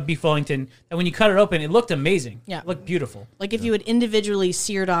pieces of beef Wellington. And when you cut it open, it looked amazing. Yeah. It looked beautiful. Like if you had individually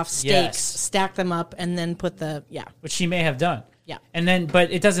seared off steaks, Yes. stacked them up, and then put the, Which she may have done. Yeah. And then,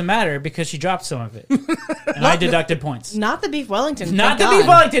 but it doesn't matter because she dropped some of it, and I deducted points. Not the beef Wellington. Not the thank beef God.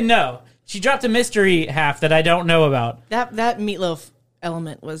 Wellington. No, she dropped a mystery half that I don't know about. That meatloaf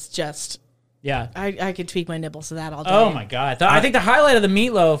element was just. Yeah. I could tweak my nipples to that all day. Oh my god! I think the highlight of the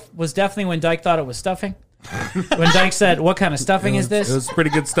meatloaf was definitely when Dyke thought it was stuffing. When Dyke said, "What kind of stuffing is this?" It was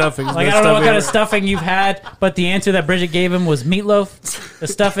pretty good stuffing. Like, I don't know what kind of stuffing you've had, but the answer that Bridget gave him was meatloaf. The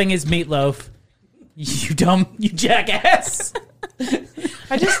stuffing is meatloaf. You jackass.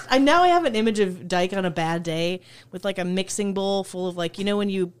 I now have an image of Dyke on a bad day with like a mixing bowl full of like, you know, when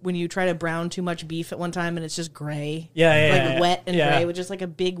you try to brown too much beef at one time and it's just gray. Yeah. Like wet and Yeah. gray with just like a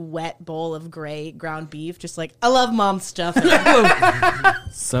big wet bowl of gray ground beef. Just like, I love mom's stuffing.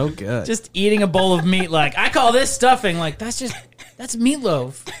 So good. Just eating a bowl of meat, like, I call this stuffing. Like, that's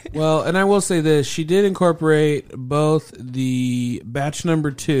meatloaf. Well, and I will say this: she did incorporate both the batch number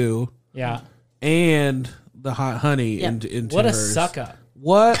 2 Yeah. and the hot honey Yep. into What a hers. suck up.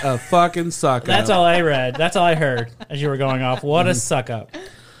 What a fucking suck That's up. all I read. That's all I heard as you were going off. What a suck up.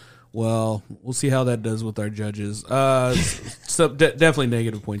 Well, we'll see how that does with our judges. Definitely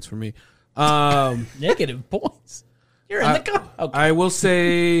negative points for me. Negative points. You're in the go. Okay. I will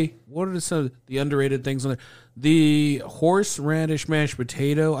say, what are some of the underrated things on there? The horseradish mashed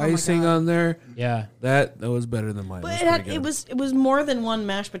potato icing on there. Yeah. That was better than mine. But That it was more than one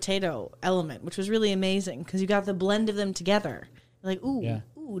mashed potato element, which was really amazing because you got the blend of them together. Like, ooh, Yeah.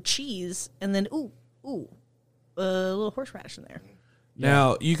 ooh, cheese, and then ooh, a little horseradish in there.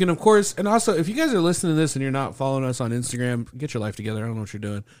 Now, you can, of course, and also, if you guys are listening to this and you're not following us on Instagram, get your life together. I don't know what you're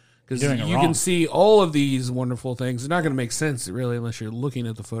doing. Because You're doing it you wrong. can see all of these wonderful things. It's not going to make sense, really, unless you're looking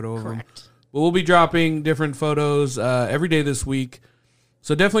at the photo of them. Correct. But we'll be dropping different photos every day this week.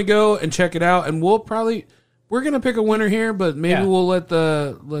 So definitely go and check it out. And we're going to pick a winner here, but maybe Yeah. we'll let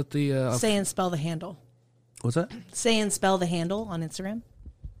the Say and spell the handle. what's that? Say and spell the handle on Instagram.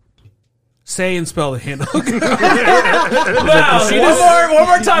 Say and spell the handle. Wow. One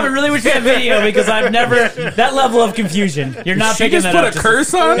more time. I really wish we had video because I've never that level of confusion. You're not She picking just that put up. a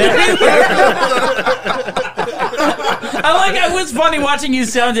curse on it. I like it was funny watching you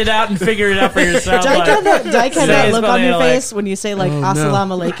sound it out and figure it out for yourself. Dyke had that Say look and on your spell the face when you say like no.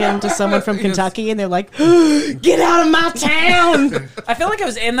 "Assalamu alaikum" to someone from Kentucky, and they're like, "Get out of my town!" I feel like I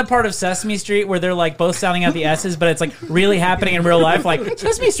was in the part of Sesame Street where they're like both sounding out the S's, but it's like really happening in real life. Like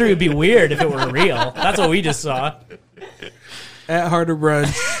Sesame Street would be weird if it were real. That's what we just saw. At Harder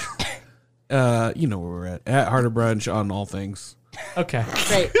Brunch. You know where we're at Harder Brunch on all things. Okay,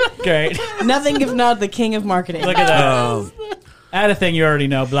 Great. great. Nothing if not the king of marketing. Look at that. Add a thing you already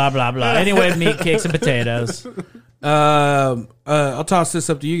know. Blah blah blah. Anyway, meat, cakes, and potatoes. I'll toss this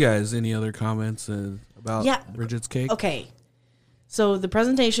up to you guys. Any other comments about Yeah. Bridget's cake? Okay. So the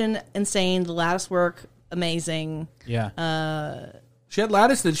presentation, insane. The lattice work, amazing. Yeah. She had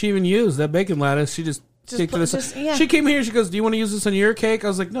lattice that she even used. That bacon lattice. She just kicked put- it aside. just- yeah. She came here. She goes, "Do you want to use this on your cake?" I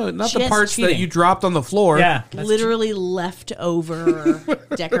was like, "No, not She the has parts that cheating. you dropped on the floor." Yeah. that's Literally leftover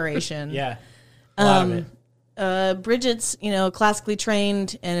decoration. true. Yeah. A lot of it. Bridget's, classically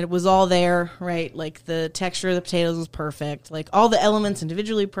trained, and it was all there, right? Like the texture of the potatoes was perfect. Like all the elements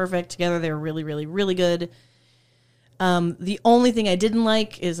individually perfect. Together, they were really, really, really good. The only thing I didn't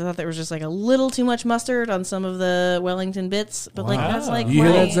like is I thought there was just like a little too much mustard on some of the Wellington bits. But like that's like You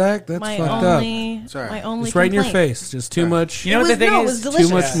hear that, Zach? That's my fucked only, up. Sorry. my only It's right in your complaint. face. Just too much. You know It what was- the thing no, it is? was delicious.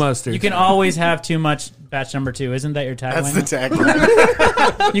 Too much mustard. You can always have too much. Batch number 2, isn't that your That's tagline? the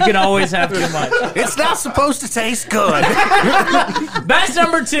tagline. You can always have too much. It's not supposed to taste good. Batch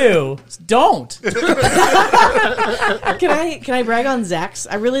number 2, don't. Can I brag on Zach's?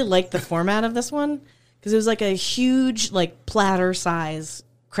 I really liked the format of this one because it was like a huge like platter size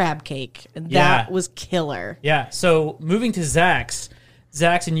crab cake, and that Yeah. was killer. Yeah. So moving to Zach's,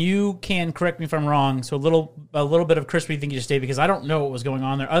 and you can correct me if I'm wrong. So a little bit of crispy thingy to stay because I don't know what was going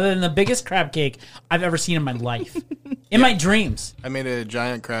on there, other than the biggest crab cake I've ever seen in my life, in my dreams. I made a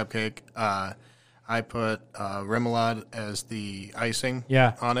giant crab cake. I put remoulade as the icing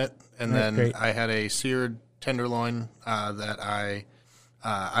Yeah. on it. And then great. I had a seared tenderloin that I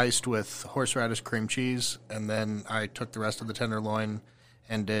iced with horseradish cream cheese. And then I took the rest of the tenderloin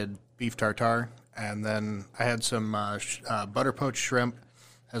and did beef tartare. And then I had some butter poached shrimp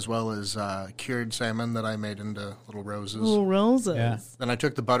as well as cured salmon that I made into little roses. Little roses. Yeah. Then I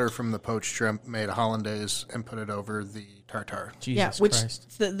took the butter from the poached shrimp, made a hollandaise, and put it over the tartare. Jesus Yeah, which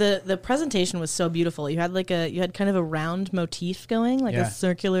Christ. the presentation was so beautiful. You had kind of a round motif going, like Yeah. a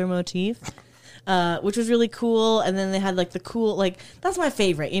circular motif. which was really cool. And then they had like the cool, like that's my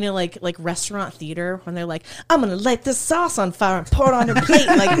favorite, like restaurant theater when they're like, I'm gonna light this sauce on fire and pour it on your plate,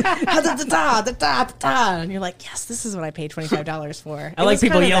 like and you're like, yes, this is what I paid $25 for. I like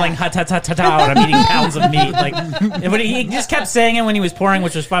people yelling ha ta ta ta ta when I'm eating pounds of meat. Like, but he just kept saying it when he was pouring,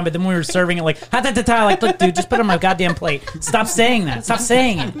 which was fine. But then when we were serving it, like ha ta ta ta, like, look, dude, just put it on my goddamn plate. Stop saying that. Stop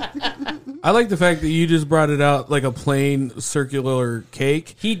saying it. I like the fact that you just brought it out like a plain circular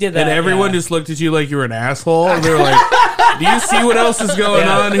cake. He did that, and everyone just looked at you like you were an asshole. And they were like, "Do you see what else is going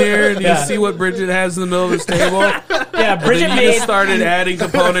on here? Do you see what Bridget has in the middle of this table?" Yeah, Bridget and then you just started adding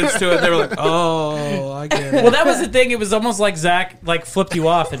components to it. They were like, "Oh, I get it." Well, that was the thing. It was almost like Zach like flipped you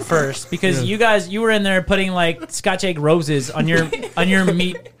off at first because you were in there putting like Scotch egg roses on your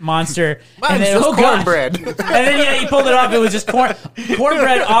meat monster. Mine's and then, just God. cornbread. And then he pulled it off. It was just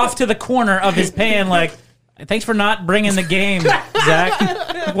cornbread off to the corner of his pan. Like, thanks for not bringing the game,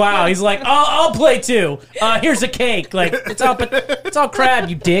 Zach. Wow. He's like, I'll play too. Here's a cake. Like it's all crab,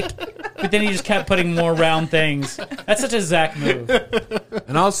 you dick. But then he just kept putting more round things. That's such a Zach move.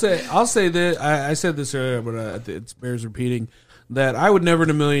 And I'll say that I said this earlier, but it bears repeating. That I would never in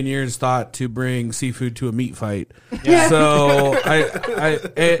a million years thought to bring seafood to a meat fight. Yeah. So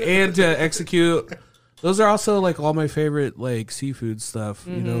and to execute. Those are also like all my favorite like seafood stuff.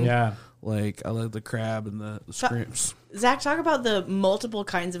 Yeah. Like I like the crab and the shrimps. Zach, talk about the multiple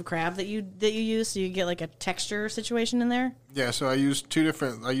kinds of crab that you use, so you get like a texture situation in there. Yeah, so I used two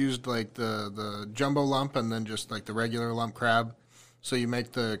different. I used like the jumbo lump and then just like the regular lump crab. So you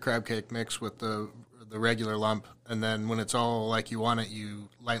make the crab cake mix with the regular lump, and then when it's all like you want it, you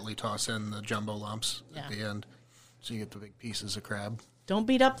lightly toss in the jumbo lumps at the end, so you get the big pieces of crab. Don't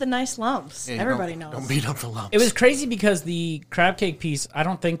beat up the nice lumps. Yeah, Everybody knows. Don't beat up the lumps. It was crazy because the crab cake piece, I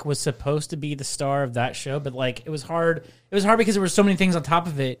don't think was supposed to be the star of that show, but like it was hard. It was hard because there were so many things on top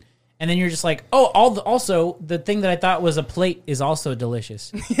of it, and then you're just like, also the thing that I thought was a plate is also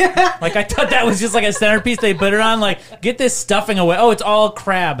delicious. Like I thought that was just like a centerpiece they put it on. Like get this stuffing away. Oh, it's all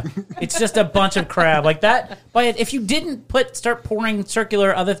crab. It's just a bunch of crab like that. But if you didn't start pouring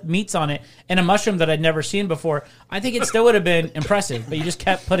circular other meats on it and a mushroom that I'd never seen before, I think it still would have been impressive. But you just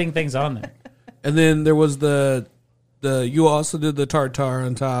kept putting things on there. And then there was the you also did the tartare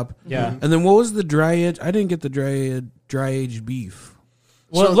on top. Yeah. And then what was the dry edge? I didn't get the dry aged beef.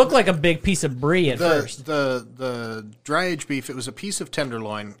 Well, it looked like a big piece of brie at first. The dry aged beef, it was a piece of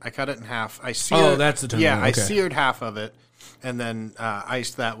tenderloin. I cut it in half. I seared. That's the tenderloin. Yeah, I seared half of it, and then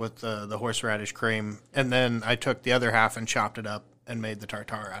iced that with the horseradish cream, and then I took the other half and chopped it up and made the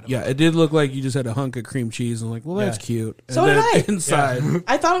tartare out of it. Yeah, it did look like you just had a hunk of cream cheese. I'm like, well, that's cute. And So did I. Inside.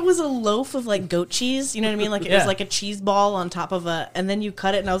 I thought it was a loaf of like goat cheese. You know what I mean? Like it was like a cheese ball on top of and then you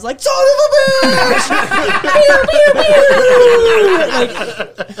cut it, and I was like, son of a bitch!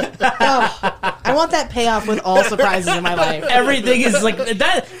 I want that payoff with all surprises in my life. Everything is like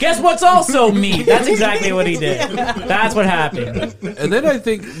that. Guess what's also meat? That's exactly what he did. That's what happened. And then I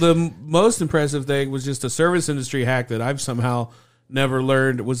think the most impressive thing was just a service industry hack that I've somehow never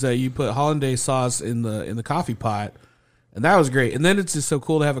learned was that you put hollandaise sauce in the coffee pot, and that was great. And then it's just so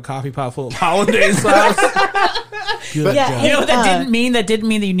cool to have a coffee pot full of hollandaise sauce. Good job. You know what that didn't mean? That didn't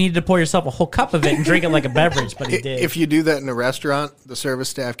mean that you needed to pour yourself a whole cup of it and drink it like a beverage, but he did. If you do that in a restaurant, the service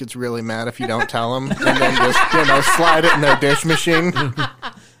staff gets really mad if you don't tell them, and then just slide it in their dish machine.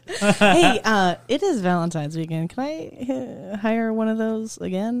 Hey, it is Valentine's weekend. Can I hire one of those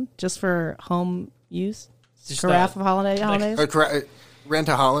again, just for home use? Just Carafe of hollandaise. Rent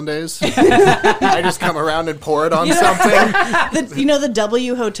a hollandaise. I just come around and pour it on something. The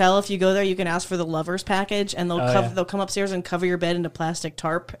W Hotel. If you go there, you can ask for the lovers package, and they'll come upstairs and cover your bed in a plastic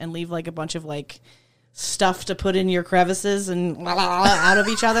tarp and leave like a bunch of like stuff to put in your crevices and out of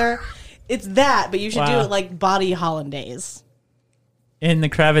each other. It's that, but you should do it like body hollandaise. In the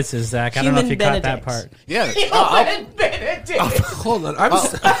crevices, Zach. I don't know if you caught that part. Yeah. Hold on.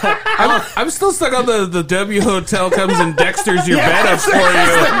 I'm still stuck on the W Hotel comes and Dexter's your bed up for you.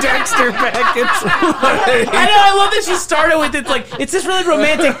 The Dexter package. I know. I love that she started with it. Like it's this really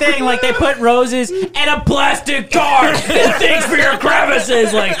romantic thing. Like they put roses and a plastic tarp and things for your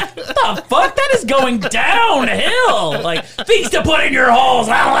crevices. Like what the fuck? That is going downhill. Like things to put in your holes.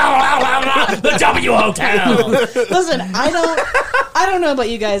 The W Hotel. Listen, I don't know about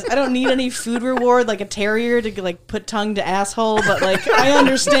you guys. I don't need any food reward like a terrier to like put tongue to asshole, but like I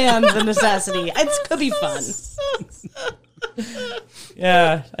understand the necessity. It could be fun.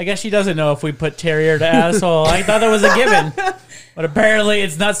 Yeah, I guess she doesn't know if we put terrier to asshole. I thought that was a given, but apparently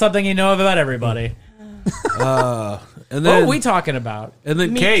it's not something you know about everybody. And then What are we talking about? and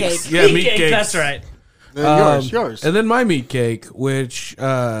then Meat cakes. cake. Yeah, meat cakes. That's right. Yours. And then my meat cake, which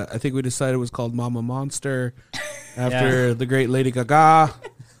I think we decided was called Mama Monster after the great Lady Gaga.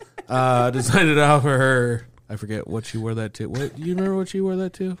 Decided to offer her. I forget what she wore that to. What do you remember? What she wore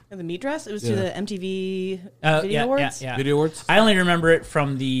that to? The meat dress. It was to the MTV Yeah, Video Awards. Yeah. Video Awards. I only remember it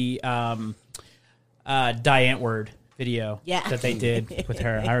from the Die Antwoord video that they did with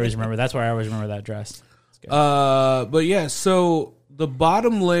her. I always remember. That's why I always remember that dress. But yeah, so the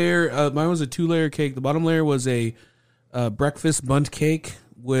bottom layer, mine was a 2-layer cake. The bottom layer was a breakfast bundt cake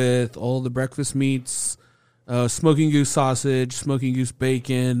with all the breakfast meats, smoking goose sausage, smoking goose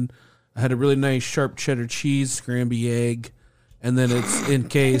bacon. I had a really nice sharp cheddar cheese, scramby egg, and then it's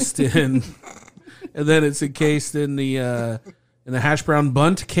encased in, the hash brown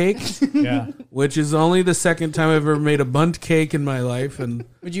bundt cake. Yeah. Which is only the second time I've ever made a bundt cake in my life, and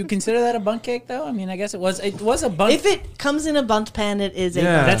Would you consider that a bundt cake, though? I mean, I guess it was. It was a bundt. If it comes in a bundt pan, it is a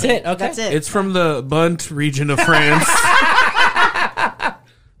Yeah. bundt That's cake. it. Okay. That's it. it's from the Bundt region of France.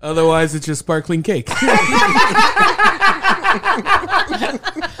 Otherwise, it's just sparkling cake.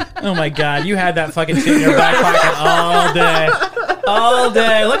 Oh my god, you had that fucking shit in your back pocket all day. All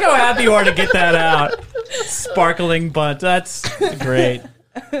day. Look how happy you are to get that out. Sparkling bundt. That's great.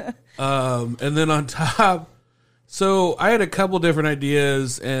 And then on top, so I had a couple different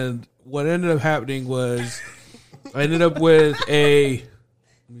ideas, and what ended up happening was I ended up with let me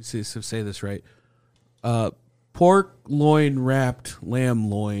see if I say this right, pork loin wrapped lamb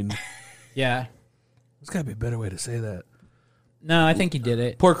loin. Yeah. There's got to be a better way to say that. No, I think you did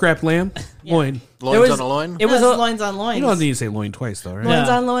it. Pork wrapped lamb loin. Loins on a loin? It was No, a, it's loins on loins. You don't need to say loin twice, though, right? Loins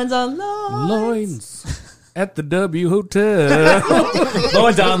Yeah. on loins on loins. Loins at the W Hotel.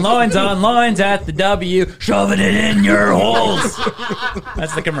 loins on loins at the W, shoving it in your holes.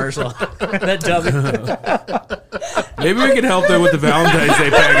 That's the commercial. That W. Maybe we can help them with the Valentine's Day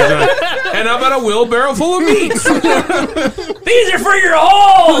package. And how about a wheelbarrow full of meat? These are for your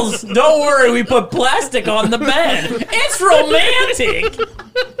holes. Don't worry, we put plastic on the bed. It's romantic.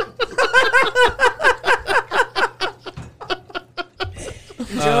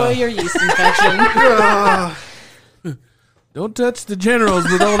 Enjoy your yeast infection. Don't touch the generals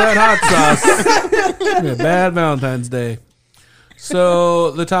with all that hot sauce. Yeah, bad Valentine's Day.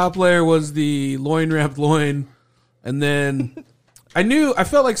 So the top layer was the loin wrapped loin, and then I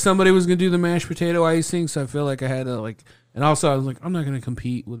felt like somebody was gonna do the mashed potato icing, so I feel like I had to and also I was like, I'm not gonna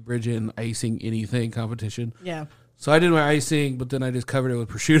compete with Bridget in icing anything competition. Yeah. So I did my icing, but then I just covered it with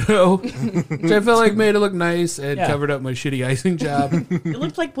prosciutto, which I felt like made it look nice and Yeah. covered up my shitty icing job. It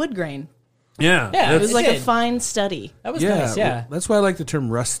looked like wood grain. Yeah, Yeah, It was like a did. fine study. That was nice, yeah. That's why I like the term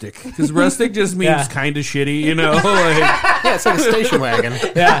rustic, because rustic just means Yeah. kind of shitty, you know. Like, Yeah, it's like a station wagon.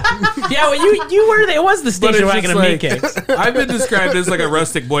 Yeah. Yeah, well, you were, it was the but station it's wagon just of meat like, cakes. I've been described as like a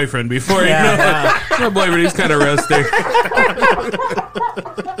rustic boyfriend before. Yeah, You know, my boyfriend, he's kind of rustic.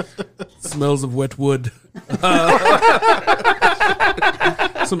 Smells of wet wood.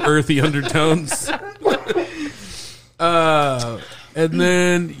 Some earthy undertones. And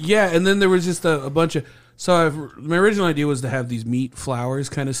then there was just a bunch of. So my original idea was to have these meat flowers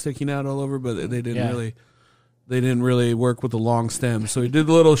kind of sticking out all over, but they didn't Yeah. really work with the long stem. So we did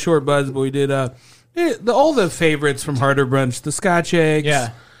the little short buds, but we did all the favorites from Harder Brunch, the Scotch eggs. Yeah.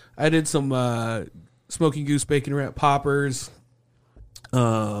 I did some smoking goose bacon wrap poppers.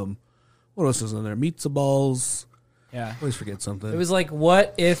 What else is on there? Meatza balls. Yeah. Always forget something. It was like,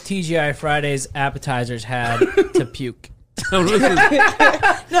 what if TGI Fridays appetizers had to puke?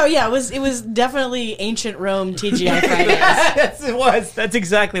 No, yeah, it was definitely ancient Rome TGI Fridays. Yes, it was. That's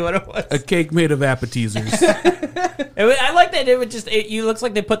exactly what it was. a cake made of appetizers. I like that it would just, you looks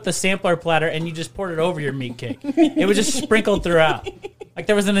like they put the sampler platter and you just poured it over your meat cake. It was just sprinkled throughout. Like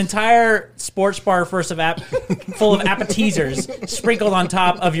there was an entire sports bar full of appetizers sprinkled on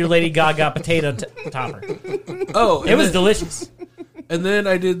top of your Lady Gaga potato topper. Oh, It was delicious. And then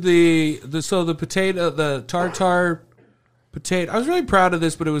I did the potato, the tartar potato. I was really proud of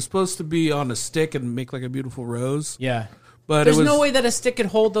this, but it was supposed to be on a stick and make like a beautiful rose. Yeah. But There's it was, no way that a stick could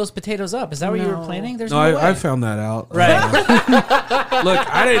hold those potatoes up. Is that what you were No. planning? There's No, no way. I found that out. Right. Look,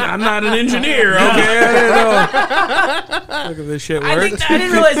 I'm not an engineer. Okay, I didn't know. Look at this shit I worked.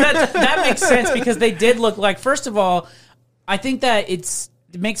 didn't realize that makes sense because they did look like. First of all, I think that it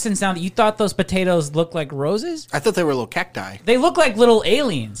makes sense now that you thought those potatoes looked like roses. I thought they were little cacti. They look like little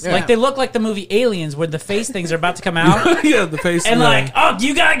aliens. Yeah. Like they look like the movie Aliens, where the face things are about to come out, Yeah, the face. and like, oh,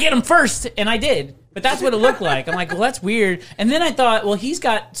 you gotta get them first, and I did. But that's what it looked like. I'm like, well, that's weird. And then I thought, well, he's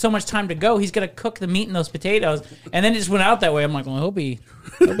got so much time to go. He's gonna cook the meat in those potatoes, and then it just went out that way. I'm like, well, I hope he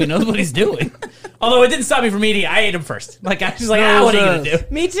knows what he's doing. Although it didn't stop me from eating. I ate them first. Like I was like, what are you gonna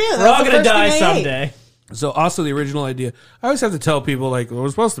do? Me too. We're all gonna die someday. So also the original idea, I always have to tell people like it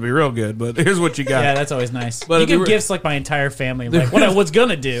was supposed to be real good, but here's what you got. Yeah, that's always nice. But you give the- gifts like my entire family. Like what I was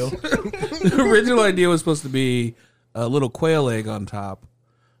gonna do. The original idea was supposed to be a little quail egg on top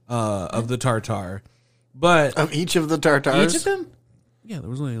of the tartare, but Of each of the tartars. Each of them? yeah, there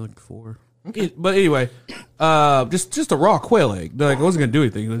was only like 4. But anyway, just a raw quail egg. Like I wasn't gonna do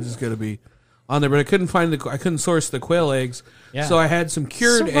anything. It was just gonna be on there, but I couldn't source the quail eggs, Yeah. so I had some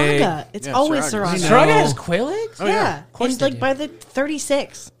cured egg. Sriracha. It's Yeah, always Sriracha. Sriracha. Sriracha has quail eggs? Yeah. course And they like do. by the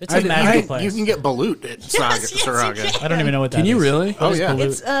 36. It's I a did- magical I- place. You can get balut at yes, you Sriracha. can. I don't even know what that is. Can you really? Oh, yeah.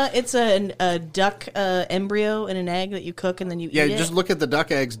 It's a duck embryo in an egg that you cook and then you Yeah, eat just it. look at the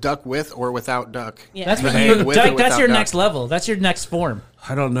duck eggs, duck with or without duck. Yeah. That's what Egg you, with or that's without your duck. next level. That's your next form.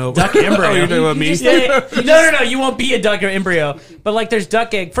 I don't know. Duck embryo. Oh, you're talking about me? just- No. You won't be a duck or embryo. But like, there's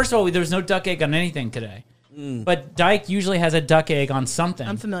duck egg. First of all, there was no duck egg on anything today. But Dyke usually has a duck egg on something.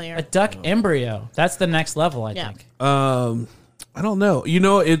 I'm familiar. A duck embryo. That's the next level, I Yeah. think. I don't know. You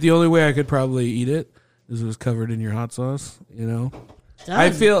know, the only way I could probably eat it is if it was covered in your hot sauce. You know, I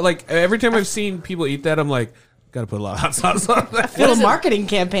feel like every time I've seen people eat that, I'm like, gotta put a lot of hot sauce on that. little marketing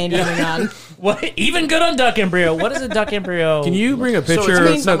campaign going on. What? Even good on duck embryo. What is a duck embryo? Can you bring a So picture?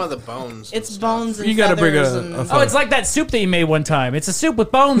 it's of some of the bones. and It's stuff. bones and You gotta bring feathers a and- photo. Oh, it's like that soup that you made one time. It's a soup with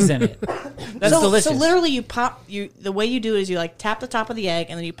bones in it. That's delicious. So literally, you pop the way you do it is you like tap the top of the egg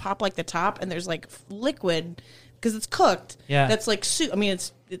and then you pop like the top and there's like liquid because it's cooked. Yeah. that's like soup. I mean,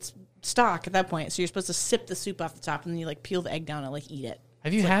 it's stock at that point. So you're supposed to sip the soup off the top and then you like peel the egg down and like eat it.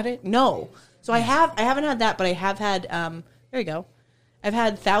 Have you had it? No, so I haven't had that, but I have had. There you go. I've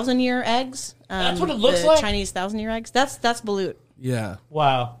had 1,000-year eggs. That's what it looks the like? Chinese 1,000-year eggs. That's balut. yeah.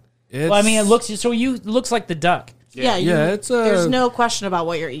 Wow. It's, Well, I mean, it looks like the duck. Yeah, it's there's no question about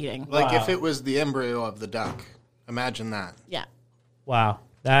what you're eating. Like Wow. if it was the embryo of the duck. Imagine that. Yeah. Wow.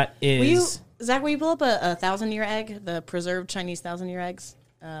 That is. Will you, Zach, will you pull up a 1,000-year egg, the preserved Chinese 1,000-year eggs?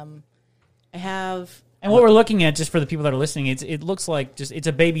 I have. And what we're looking at, just for the people that are listening, it looks like it's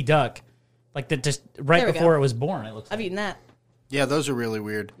a baby duck, like that just right There we before go. it was born. It looks. I've Like. eaten that. Yeah, those are really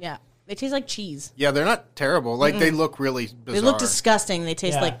weird. Yeah, they taste like cheese. Yeah, they're not terrible. Like they look really bizarre. They look disgusting. They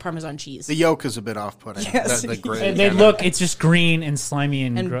taste Yeah. like Parmesan cheese The yolk is a bit off-putting. Yes. The gray And they kinda- look. It's just green and slimy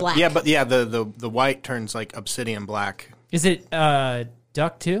and, and black. Yeah, but the white turns like obsidian black. Is it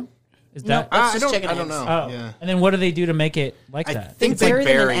duck too? Is No, that? That's just I chicken don't eggs. know. Oh, Yeah. and then what do they do to make it like I that? think they bury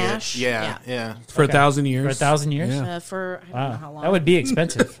them in bury it. ash. Yeah. for Okay. 1,000 years. For 1,000 years? Yeah. For I don't know how Wow, long. that would be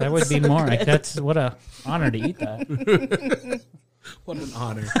expensive. That would be more. Like, that's what a honor to eat that. What an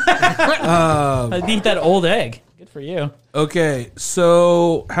honor. I'd eat that old egg. Good for you. Okay,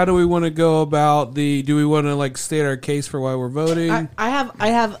 so how do we want to go about do we want to like state our case for why we're voting? I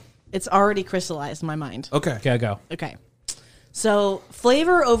have. It's already crystallized in my mind. Okay. Okay, go. Okay. So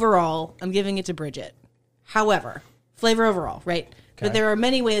flavor overall, I'm giving it to Bridget. However, flavor overall, right? But there are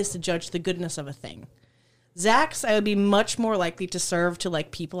many ways to judge the goodness of a thing. Zach's, I would be much more likely to serve to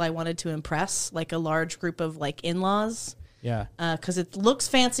like people I wanted to impress, like a large group of like in-laws, Yeah. because it looks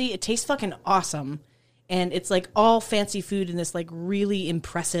fancy, it tastes fucking awesome, and it's like all fancy food in this like really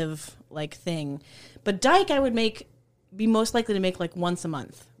impressive like thing. But Dyke, I would be most likely to make like once a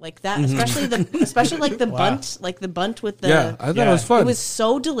month, like that, especially like the bunt with the Yeah, I thought it was fun. It was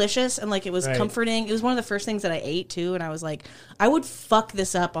so delicious and like it was Right. comforting. It was one of the first things that I ate too, and I was like, I would fuck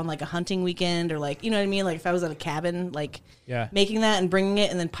this up on like a hunting weekend or like, you know what I mean? Like if I was at a cabin, like Yeah. making that and bringing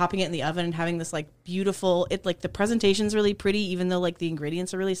it and then popping it in the oven and having this like beautiful. It like the presentation's really pretty, even though like the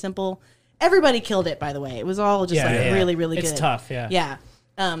ingredients are really simple. Everybody killed it, by the way. It was all just Yeah, like yeah. really, really It's good. tough, yeah.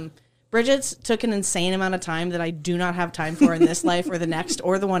 Yeah. Bridget's took an insane amount of time that I do not have time for in this life or the next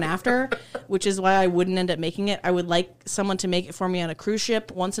or the one after, which is why I wouldn't end up making it. I would like someone to make it for me on a cruise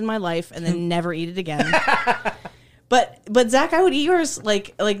ship once in my life and then never eat it again. But Zach, I would eat yours.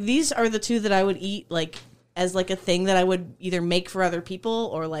 Like these are the two that I would eat like as like a thing that I would either make for other people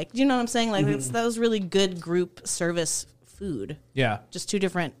or like, do you know what I'm saying? Like that was really good group service food. Yeah. Just two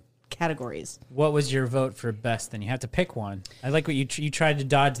different categories. What was your vote for best? Then you have to pick one. I like what you tried to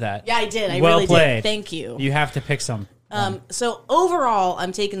dodge that. Yeah, I did. I Well really played. did. Thank you. You have to pick some. So overall,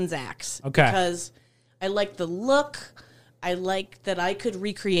 I'm taking Zach's. Okay. Because I like the look. I like that I could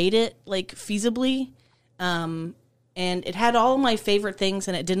recreate it like feasibly. And it had all of my favorite things,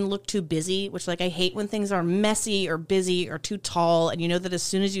 and it didn't look too busy, which like I hate when things are messy or busy or too tall, and you know that as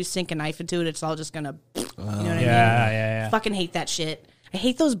soon as you sink a knife into it, it's all just gonna, you know what I mean? Yeah. Fucking hate that shit. I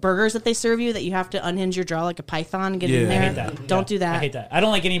hate those burgers that they serve you that you have to unhinge your jaw like a python and get in Yeah. there. I hate that. Don't Yeah. do that. I hate that. I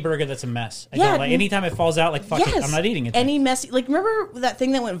don't like any burger that's a mess. I Yeah, don't like anytime it falls out, like fuck it. I'm not eating it. Any messy, like remember that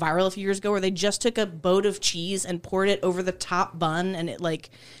thing that went viral a few years ago where they just took a boat of cheese and poured it over the top bun and it like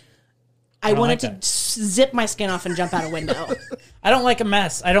I wanted like that. to zip my skin off and jump out a window. I don't like a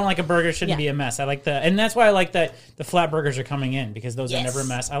mess. I don't like a burger shouldn't Yeah. be a mess. I like and that's why I like that the flat burgers are coming in because those are Yes. never a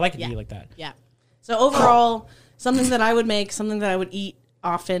mess. I like it Yeah. to be like that. Yeah. So overall, something that I would make, something that I would eat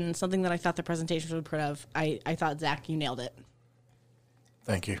often, something that I thought the presentation would put of. I thought, Zach, you nailed it.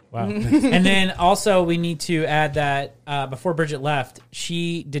 Thank you. Wow. And then also we need to add that before Bridget left,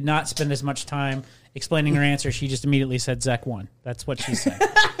 she did not spend as much time explaining her answer. She just immediately said Zach won. That's what she said.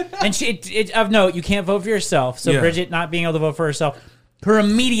 And of note, you can't vote for yourself. So Yeah. Bridget not being able to vote for herself, her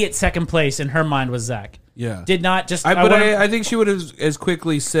immediate second place in her mind was Zach. Yeah. Did not just. I think she would have as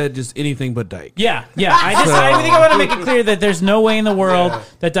quickly said just anything but Dyke. Yeah. I think I want to make it clear that there's no way in the world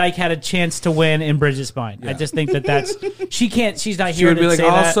that Dyke had a chance to win in Bridget's mind. I just think that's she can't. She's not She here would to be like, say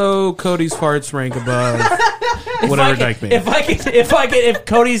that. also, Cody's farts rank above whatever Dyke made. If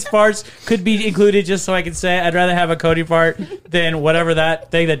Cody's farts could be included, just so I could say, I'd rather have a Cody fart than whatever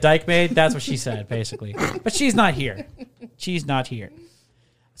that thing that Dyke made. That's what she said, basically. But she's not here. She's not here.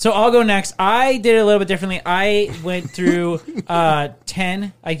 So I'll go next. I did it a little bit differently. I went through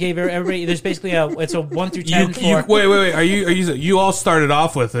 10. I gave everybody. There's basically it's a 1 through 10. Wait. Are you all started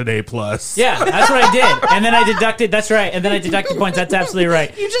off with an A+. Yeah, that's what I did, and then I deducted. That's right, and then I deducted points. That's absolutely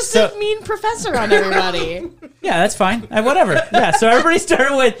right. You just said mean professor on everybody. Yeah, that's fine. Whatever. Yeah, so everybody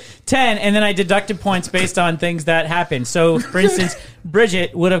started with 10, and then I deducted points based on things that happened. So, for instance,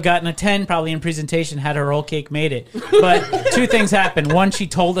 Bridget would have gotten a 10 probably in presentation had her roll cake made it. But two things happened. One, she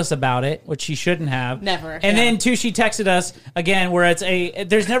told us about it, which she shouldn't have. Never. And then two, she texted us again, where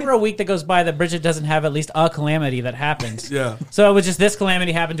there's never a week that goes by that Bridget doesn't have at least a calamity that happens. Yeah. So it was just this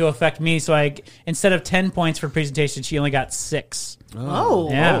calamity happened to affect me. So instead of 10 points for presentation, she only got 6. Oh,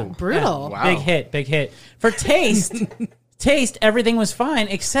 Yeah. brutal. Wow. Big hit. For taste, everything was fine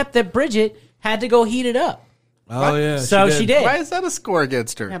except that Bridget had to go heat it up. Oh, yeah. So she did. Why is that a score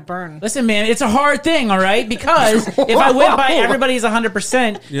against her? Yeah, burn. Listen, man, it's a hard thing, all right? Because if I went by everybody's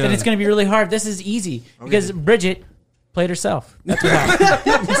 100%, Yeah. then it's going to be really hard. This is easy because Bridget played herself. That's what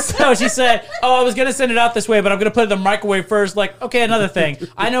happened. So she said, I was going to send it out this way, but I'm going to put it in the microwave first. Like, okay, another thing.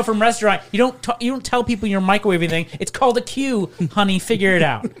 I know from restaurant, you don't tell people you're microwaving anything. It's called a cue, honey. Figure it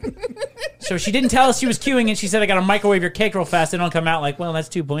out. So she didn't tell us she was queuing, and she said, I got to microwave your cake real fast. And it'll come out like, well, that's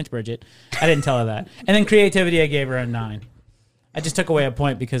 2 points, Bridget. I didn't tell her that. And then creativity, I gave her a 9. I just took away a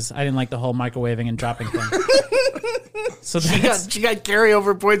point because I didn't like the whole microwaving and dropping thing. So that's... She got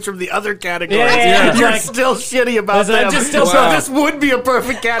carryover points from the other categories. Yeah. You're Like- still shitty about Listen, I'm them. just still- So this would be a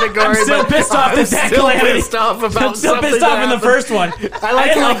perfect category. I'm still but pissed off I'm that that still calamity. pissed off about I'm still something pissed off that in the happened. first one. I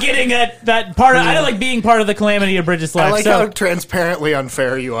didn't how- like getting that part. I didn't like being part of the calamity of Bridget's life. I like so, how transparently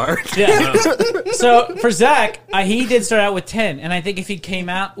unfair you are. yeah. So for Zach, he did start out with 10, and I think if he came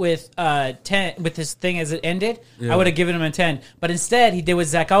out with 10 with this thing as it ended, I would have given him a 10. But instead, he did what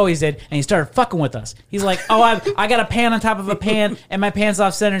Zach always did, and he started fucking with us. He's like, I got a pan on top of a pan, and my pan's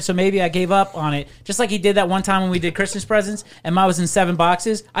off center, so maybe I gave up on it. Just like he did that one time when we did Christmas presents, and mine was in 7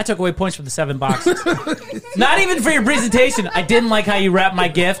 boxes. I took away points for the 7 boxes. Not even for your presentation. I didn't like how you wrapped my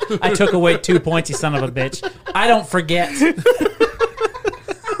gift. I took away 2 points, you son of a bitch. I don't forget.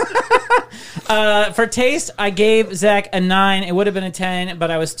 For taste, I gave Zach a 9. It would have been a 10,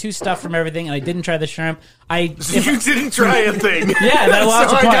 but I was too stuffed from everything, and I didn't try the shrimp. You didn't try a thing. Yeah, that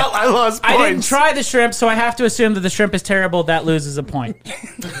lost so a point. I lost points. I didn't try the shrimp, so I have to assume that the shrimp is terrible. That loses a point.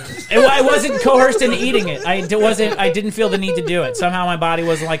 I wasn't coerced into eating it. I didn't feel the need to do it. Somehow my body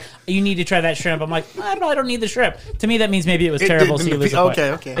wasn't like, you need to try that shrimp. I'm like, I probably don't need the shrimp. To me, that means maybe it was terrible, so you lose a point.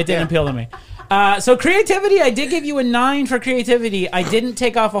 Okay. It didn't appeal to me. So creativity, I did give you a 9 for creativity. I didn't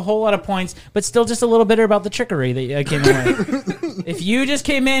take off a whole lot of points, but still just a little bitter about the trickery that I came in with. If you just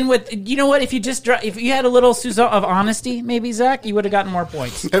came in with, you know what? If you had a little of honesty, maybe Zach, you would have gotten more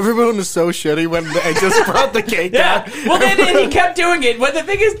points. Everyone was so shitty when I just brought the cake Yeah. out. Well, then he kept doing it. But the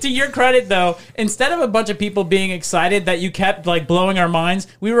thing is, to your credit, though, instead of a bunch of people being excited that you kept like blowing our minds,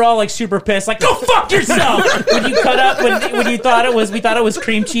 we were all like super pissed, like go fuck yourself. When you cut up, when you thought we thought it was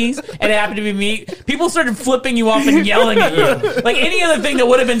cream cheese, and it happened to be meat. People started flipping you off and yelling at you, like any other thing that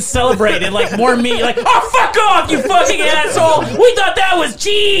would have been celebrated, like more meat, like oh fuck off, you fucking asshole. We thought that was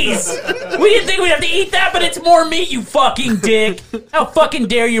cheese. We didn't think we'd have to eat that, but it's more meat, you fucking dick. How fucking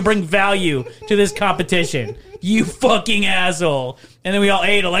dare you bring value to this competition? You fucking asshole. And then we all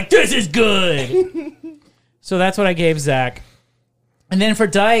ate it like, this is good. So that's what I gave Zach. And then for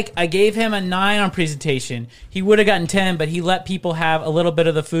Dyke, I gave him a 9 on presentation. He would have gotten 10, but he let people have a little bit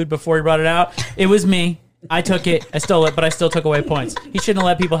of the food before he brought it out. It was me. I took it. I stole it, but I still took away points. He shouldn't have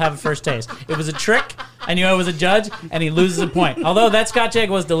let people have a first taste. It was a trick. I knew I was a judge, and he loses a point. Although that Scotch egg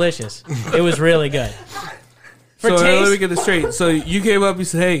was delicious. It was really good. So taste, let me get this straight. So you came up, you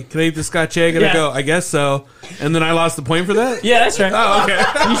said, "Hey, can I eat the Scotch egg?" And I Yeah. go, "I guess so." And then I lost the point for that. yeah, that's right. Oh, okay.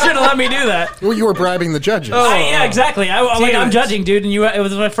 You should have let me do that. Well, you were bribing the judges. Yeah, exactly. I'm it. judging, dude, and it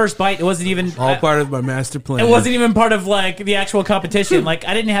was my first bite. It wasn't even All part of my master plan. It wasn't even part of like the actual competition. Like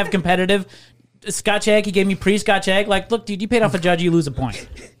I didn't have competitive Scotch egg. He gave me pre-Scotch egg. Like, look, dude, you paid off a judge, you lose a point.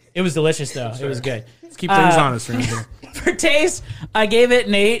 It was delicious though. It was good. Let's keep things honest around here. For taste, I gave it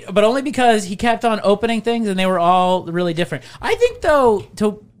an 8, but only because he kept on opening things and they were all really different. I think though,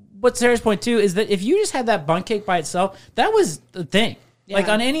 to what Sarah's point too, is that if you just had that bundt cake by itself, that was the thing. Yeah. Like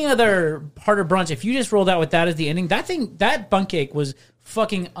on any other part of brunch, if you just rolled out with that as the ending, that bundt cake was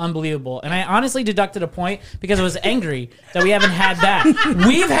fucking unbelievable. And I honestly deducted a point because I was angry that we haven't had that.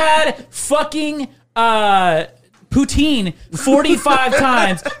 We've had fucking poutine 45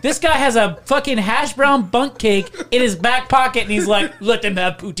 times. This guy has a fucking hash brown bundt cake in his back pocket and he's like, let them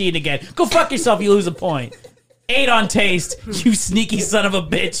have poutine again. Go fuck yourself, you lose a point. 8 on taste, you sneaky son of a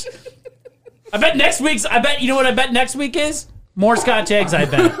bitch. I bet you know what I bet next week is? More Scotch eggs, I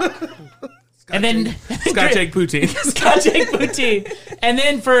bet. And then Scotch egg poutine. Scotch egg poutine. And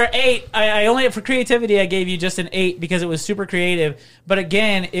then for 8, I only for creativity I gave you just an 8 because it was super creative. But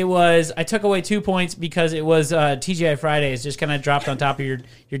again, I took away 2 points because it was TGI Fridays just kind of dropped on top of your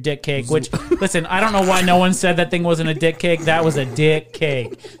dick cake. Which listen, I don't know why no one said that thing wasn't a dick cake. That was a dick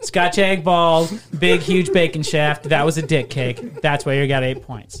cake. Scotch egg balls, big huge bacon shaft. That was a dick cake. That's why you got 8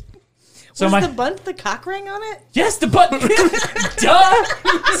 points. So Was the bunt the cock ring on it? Yes, the bunt. Duh, Sarah,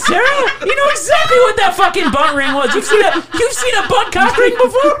 you know exactly what that fucking bunt ring was. You've seen a bunt cock ring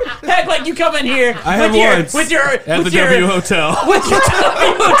before? Heck, like you come in here I have once at the W Hotel. with your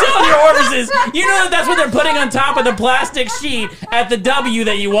W Hotel and your orders is. You know that's what they're putting on top of the plastic sheet at the W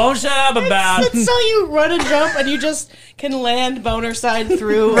that you won't shut up about. It's so you run and jump and you just can land boner side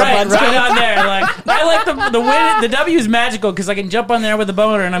through. Right, a bunt right cake. on there. Like I like the win. The W is magical because I can jump on there with a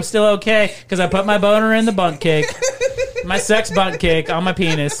boner and I'm still okay because I put my boner in the bundt cake, my sex bundt cake on my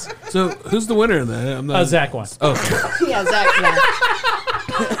penis. So who's the winner in that? I'm not. Zach won. Oh, Yeah, Zach.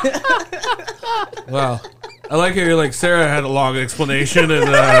 wow. I like how you're like, Sarah had a long explanation, and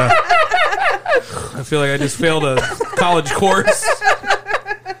I feel like I just failed a college course.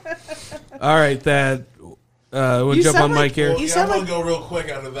 All right, Thad. We'll You jump sound on like- mic here. you Yeah, sound I'm like- gonna go real quick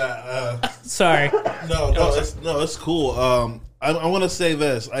out of that. Sorry. It's cool. I want to say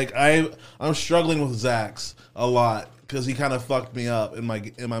this. Like I'm struggling with Zach's a lot because he kind of fucked me up in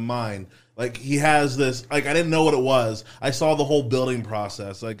my mind. Like he has this. Like I didn't know what it was. I saw the whole building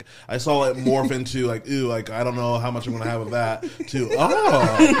process. Like I saw it morph into like ooh. Like I don't know how much I'm gonna have of that. To to the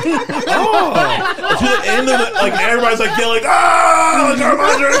end of it. Like everybody's like yelling, oh, like our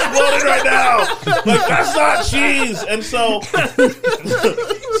minds are exploding right now. Like that's not cheese. And so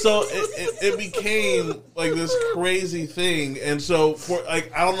it became like this crazy thing, and so for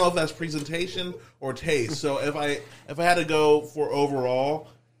like I don't know if that's presentation or taste. So if I had to go for overall,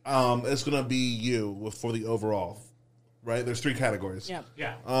 it's gonna be you for the overall, right? There's 3 categories. Yep.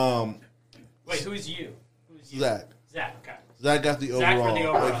 Yeah. Wait, who's you? Zach. Zach. Okay. Zach got the Zach for overall. the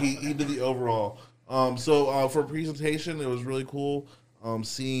overall. Like he did the overall. So for presentation, it was really cool.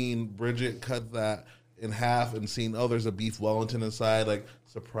 Seeing Bridget cut that in half and seeing there's a beef Wellington inside, like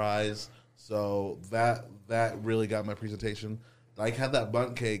surprise. So that really got my presentation. I had that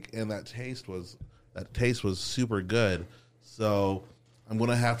bundt cake and that taste was super good. So I'm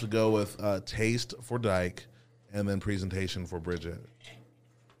gonna have to go with taste for Dyke and then presentation for Bridget.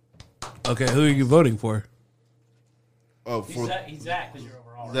 Okay, who are you voting for? Oh, for He's Zach was your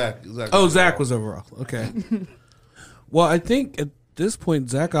overall. Zach. Oh, Zach was overall. Okay. Well, I think at this point,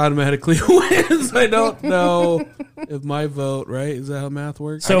 Zach automatically wins. I don't know if my vote, right? Is that how math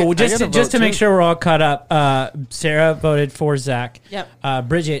works? So I just get a to vote, make too. sure we're all caught up, Sarah voted for Zach. Yep.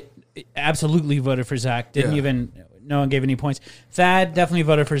 Bridget absolutely voted for Zach. Didn't Yeah. even no one gave any points. Thad definitely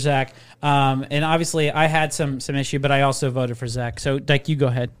voted for Zach. And obviously I had some issue, but I also voted for Zach. So Dyke, you go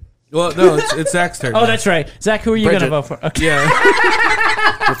ahead. Well, no, it's Zach's turn. Oh, that's right. Zach, who are you going to Bridget. vote for? Okay. Yeah.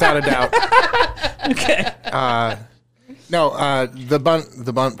 Without a doubt. Okay. No, the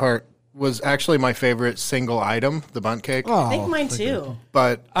bunt part was actually my favorite single item, the bunt cake. Oh, I think mine too.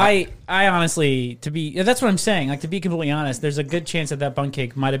 But I honestly, that's what I'm saying. Like, to be completely honest, there's a good chance that bundt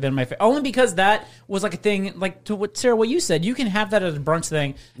cake might have been my favorite. Only because that was like a thing, like to what Sarah, what you said, you can have that as a brunch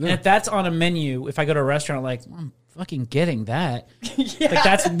thing. And if that's on a menu, if I go to a restaurant, like, I'm fucking getting that. Like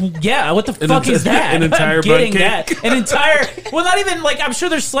that's what the fuck is that? An entire I'm getting bun cake? that. An entire well, not even like I'm sure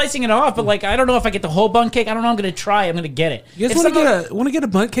they're slicing it off, but like I don't know if I get the whole bun cake. I don't know. I'm gonna try. I'm gonna get it. You guys If want to get a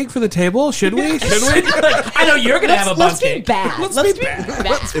bundt cake for the table? Should we? I know you're gonna have a bun Let's be cake. bad. Let's be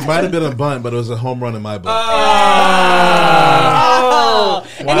bad. It might have been a bunt, but it was a home run in my book. Oh,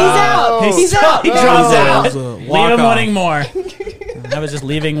 and he's out. He's out. He drops out. That was a Leave him walk-off. wanting more. I was just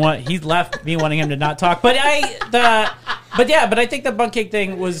leaving one. He left me wanting him to not talk. But I think the bun cake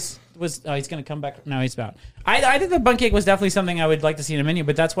thing was. Oh, he's gonna come back. No, he's out. I think the bun cake was definitely something I would like to see in a menu.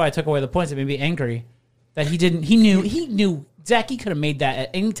 But that's why I took away the points. It made me angry that he didn't. He knew Zach. He could have made that at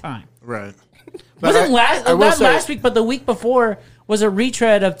any time. Right. Wasn't I will not say- last week, but the week before was a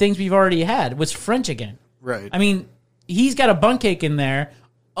retread of things we've already had. Was French again? Right. I mean, he's got a bun cake in there.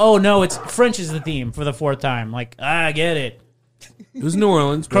 Oh no, it's French is the theme for the fourth time. Like I get it. It was New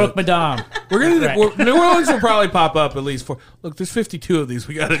Orleans. Croque But Madame. New Orleans will probably pop up at least 4. Look, there's 52 of these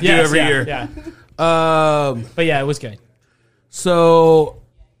we got to do every year. Yeah. Um, But yeah, it was good. So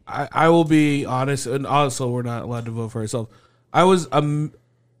I will be honest, and also we're not allowed to vote for ourselves. I was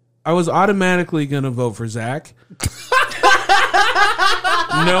automatically going to vote for Zach.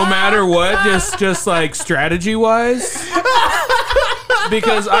 No matter what, just like strategy wise.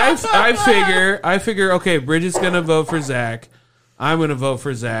 Because I figure okay, Bridget's going to vote for Zach. I'm going to vote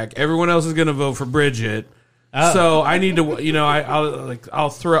for Zach. Everyone else is going to vote for Bridget. Oh. So I need to,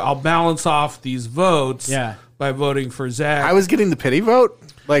 I'll balance off these votes by voting for Zach. I was getting the pity vote,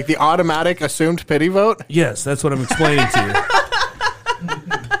 like the automatic assumed pity vote. Yes, that's what I'm explaining to you.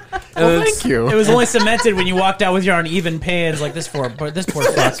 Well, thank you. It was only cemented when you walked out with your uneven pans like this poor fuck.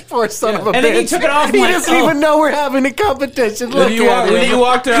 Poor son of a bitch. And then he took it off. He Like, doesn't oh. even know we're having a competition. Look When at you him.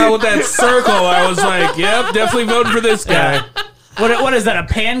 walked out with that circle, I was like, yep, definitely voting for this guy. What is that? A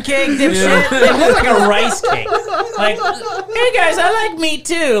pancake dipshit? It looked like a rice cake. Like, hey guys, I like meat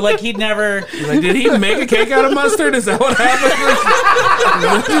too. Like he'd never. Like, did he make a cake out of mustard? Is that what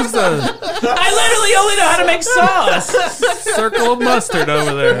happened? I literally only know how to make sauce. Circle of mustard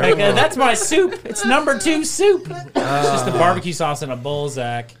over there. Like, that's my soup. It's number 2 soup. It's just the barbecue sauce in a bowl,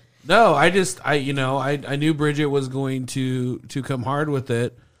 Zach. No, I knew Bridget was going to come hard with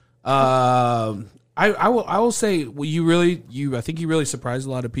it. I will say I think you really surprised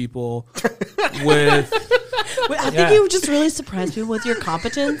a lot of people with. I think you just really surprised people with your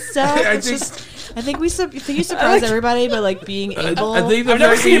competence, Zach. I think you surprised everybody by like being able. I think the I've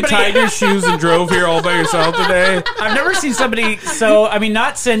never fact that you seen tied your shoes and drove here all by yourself today. I've never seen somebody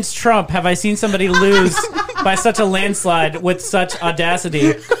not since Trump have I seen somebody lose by such a landslide with such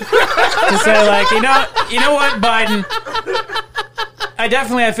audacity to say like, you know what, Biden,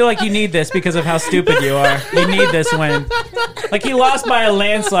 I feel like you need this because of how stupid you are. You need this win. Like he lost by a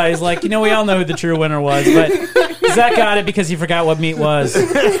landslide. He's like, we all know who the true winner was, but Zach got it because he forgot what meat was.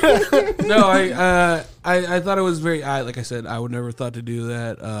 No, I thought it was very. Like I said, I would never thought to do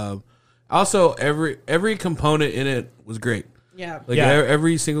that. Also, every component in it was great. Yeah. Like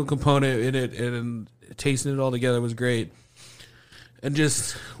every single component in it and tasting it all together was great. And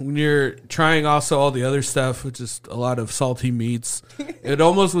just when you're trying also all the other stuff, with just a lot of salty meats, it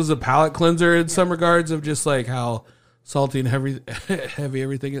almost was a palate cleanser in some regards of just like how salty and heavy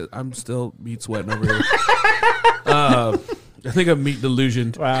everything is. I'm still meat sweating over here. I think I'm meat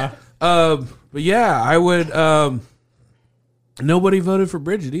delusioned. Wow. But yeah, I would. Nobody voted for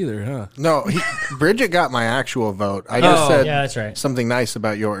Bridget either, huh? No, Bridget got my actual vote. I just said that's right. something nice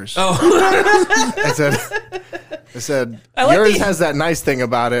about yours. Oh, I said I like yours the- has that nice thing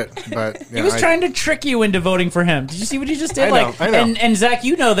about it, but He was trying to trick you into voting for him. Did you see what he just did? I know. And Zach,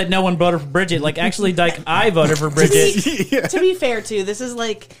 you know that no one voted for Bridget. Like actually, like I voted for Bridget. To be fair, too, this is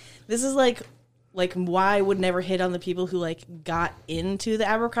like why I would never hit on the people who like got into the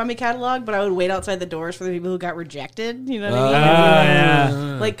Abercrombie catalog, but I would wait outside the doors for the people who got rejected. You know what I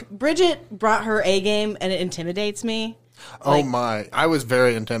mean? Like Bridget brought her A game, and it intimidates me. Oh my! I was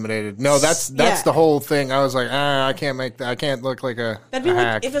very intimidated. No, that's Yeah. the whole thing. I was like, I can't make that. I can't look like a That'd be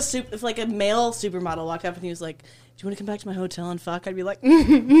like hack. if like a male supermodel walked up and he was like, "Do you want to come back to my hotel and fuck?" I'd be like,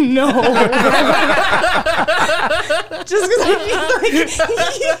 "No," just because I'd be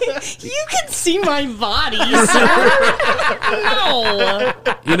like, "You can see my body, sir." No.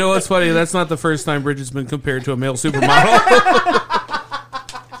 you know what's funny? That's not the first time Bridget's been compared to a male supermodel.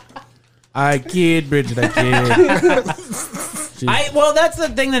 I kid, Bridget. I kid. Well, that's the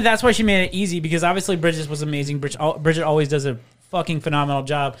thing. That's why she made it easy because obviously Bridget was amazing. Bridget always does a fucking phenomenal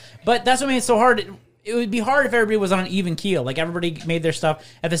job. But that's what made it so hard. it would be hard if everybody was on an even keel. Like everybody made their stuff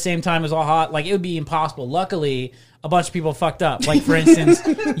at the same time. It was all hot. Like it would be impossible. Luckily, a bunch of people fucked up. Like for instance,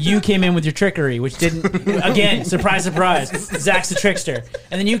 you came in with your trickery, which didn't. Again, surprise, surprise. Zach's the trickster,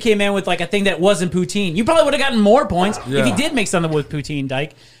 and then you came in with like a thing that wasn't poutine. You probably would have gotten more points if you did make something with poutine,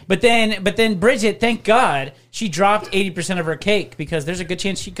 Dyke. But then Bridget, thank God, she dropped 80% of her cake because there's a good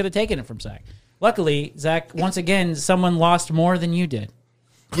chance she could have taken it from Zach. Luckily, Zach, once again, someone lost more than you did.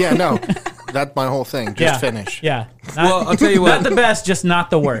 Yeah, no, that's my whole thing. Just finish. Yeah. Well, I'll tell you what. Not the best, just not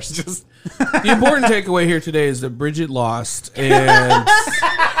the worst. The important takeaway here today is that Bridget lost, and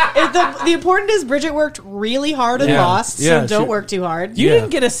The important is Bridget worked really hard and lost, so don't work too hard. You didn't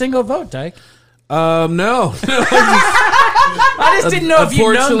get a single vote, Dyke. No. I just didn't know if you'd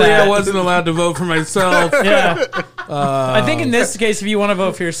known Unfortunately, that. I wasn't allowed to vote for myself. Yeah. I think in this case, if you want to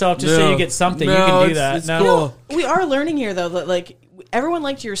vote for yourself, just so you get something, you can do that. It's cool. We are learning here, though, that like everyone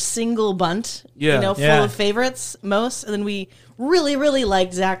liked your single bunt, full of favorites most, and then we really, really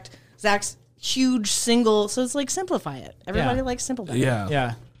liked Zach's huge single. So it's like simplify it. Everybody likes simple bunt.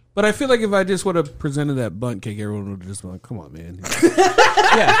 Yeah. But I feel like if I just would have presented that bunt cake, everyone would have just been like, "Come on, man."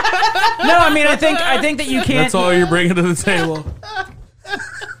 Yeah. No, I mean, I think that you can't. That's all you're bringing to the table.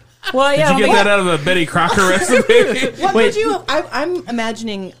 Well, yeah. Did you get that out of a Betty Crocker recipe? What would you? I'm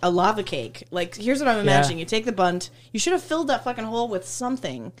imagining a lava cake. Like, here's what I'm imagining: you take the bunt. You should have filled that fucking hole with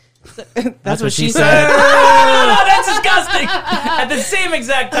something. That's what she said. Oh, that's disgusting. At the same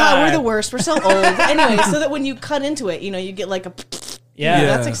exact time. We're the worst. We're so old. Anyway, so that when you cut into it, you get like a. Yeah,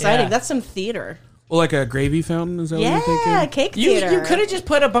 that's exciting. Yeah. That's some theater. Well, like a gravy fountain, is that what you're thinking? Yeah, cake theater. You could have just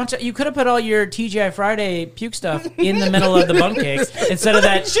put you could have put all your TGI Friday puke stuff in the middle of the bun cakes instead of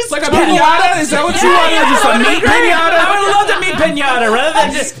that. Just like a pinata? Is that what you wanted? Just a meat pinata? I would love the meat pinata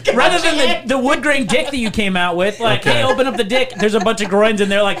rather than the wood grain dick that you came out with. Like, hey, open up the dick. There's a bunch of groins in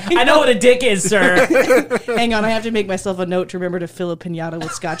there. Like, I know what a dick is, sir. Hang on, I have to make myself a note to remember to fill a pinata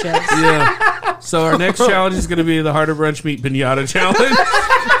with Scotch eggs. Yeah. So our next challenge is going to be the Harder Brunch Meat Pinata Challenge.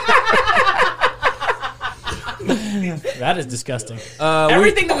 That is disgusting.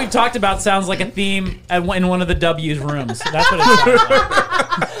 Everything that we've talked about sounds like a theme in one of the W's rooms. That's what it sounds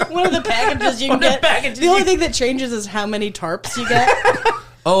like. One of the packages you can get. The only thing that changes is how many tarps you get.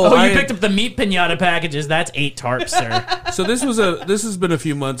 Oh, you picked up the meat pinata packages. That's 8 tarps, sir. So this has been a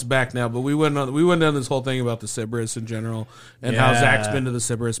few months back now, but we went down this whole thing about the Cerberus in general and how Zach's been to the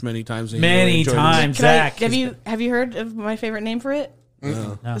Cerberus many times. Many times, Zach. Have you heard of my favorite name for it?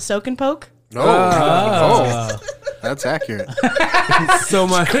 No. The Soak and Poke. Oh, that's accurate. So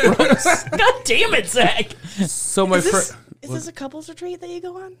my God damn it, Zach. so my Is this a couples retreat that you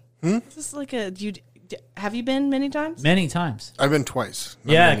go on? Is this like have you been many times? Many times. I've been twice.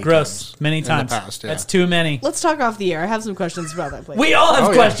 Gross. Many times. In the past, yeah. That's too many. Let's talk off the air. I have some questions about that place. We all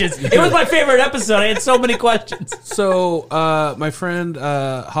have questions. It was my favorite episode. I had so many questions. So my friend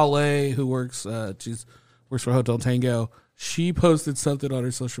Hale, who works for Hotel Tango, she posted something on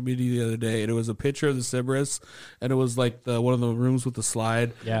her social media the other day, and it was a picture of the Cerberus, and it was like one of the rooms with the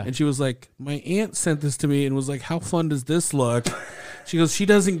slide. Yeah. And she was like, my aunt sent this to me and was like, how fun does this look? She goes, she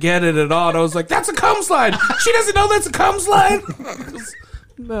doesn't get it at all. And I was like, that's a cum slide. She doesn't know that's a cum slide.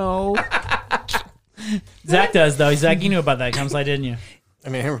 No. Zach does, though. Zach, you knew about that cum slide, didn't you? I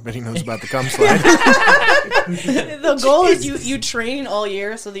mean, everybody knows about the cum slide. The goal is you train all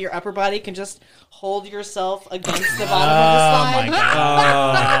year so that your upper body can just hold yourself against the bottom of the slide. Oh, my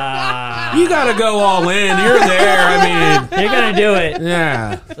God. You got to go all in. You're there. I mean, You're going to do it.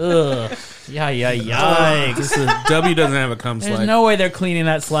 yeah. Ugh. Yikes. W doesn't have a cum slide. There's no way they're cleaning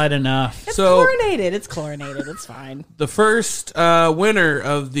that slide enough. It's chlorinated. It's chlorinated. It's fine. The first winner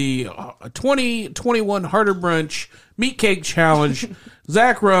of the 2021 Harder Brunch Meat Cake Challenge,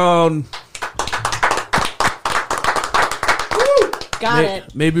 Zach Rohn. Got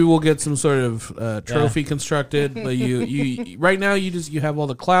it. Maybe we'll get some sort of trophy constructed. But you right now you have all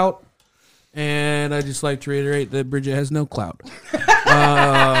the clout, and I just like to reiterate that Bridget has no clout.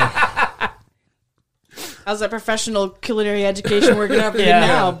 How's that professional culinary education working out for you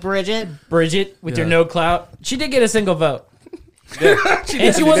now, Bridget? Bridget, with your no clout. She did get a single vote. And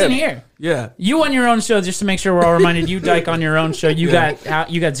she wasn't here. Yeah. You on your own show, just to make sure we're all reminded, you, Dyke, on your own show, you got 0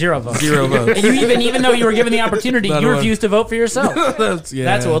 votes. 0 votes. And you even though you were given the opportunity, you refused to vote for yourself.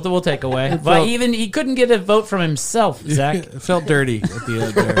 That's what we'll take away. But even he couldn't get a vote from himself, Zach. It felt dirty at the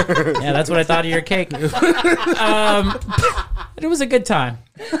end there. Yeah, that's what I thought of your cake. It was a good time.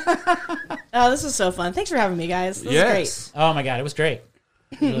 Oh, this was so fun. Thanks for having me, guys. This was great. Oh my God, it was great.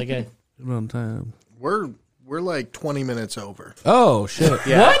 It was really good. On time. We're like 20 minutes over. Oh shit!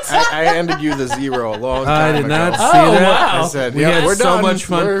 Yeah, What? I handed you the 0 a long time I did ago. not see Oh, that. wow. I said, We yeah, had we're so done. much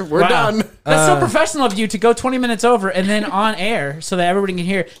fun. We're Wow. done. That's so professional of you to go 20 minutes over and then on air so that everybody can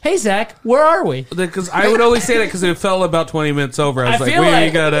hear, hey, Zach, where are we? Because I would only say that because it fell about 20 minutes over. I was I like, feel we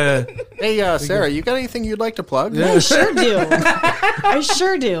like- gotta. Hey, Sarah, you got anything you'd like to plug? I sure do. I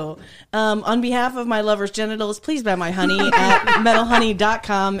sure do. On behalf of my lover's genitals, please buy my honey at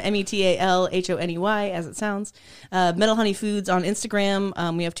metalhoney.com, METALHONEY, as it sounds. Metal Honey Foods on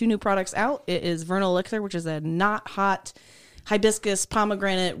Instagram. We have 2 new products out. It is Vernal Elixir, which is a not hot hibiscus,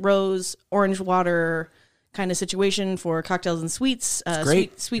 pomegranate, rose, orange water kind of situation for cocktails and sweets.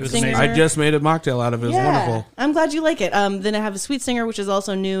 great. Sweet was Singer. amazing. I just made a mocktail out of it. It was wonderful. I'm glad you like it. Then I have a Sweet Singer, which is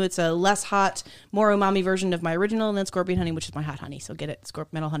also new. It's a less hot, more umami version of my original, and then Scorpion Honey, which is my hot honey. So get it,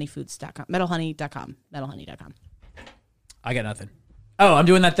 metalhoneyfoods.com, metalhoney.com. I got nothing. Oh, I'm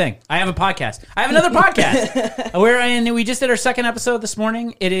doing that thing. I have a podcast. I have another podcast. We just did our second episode this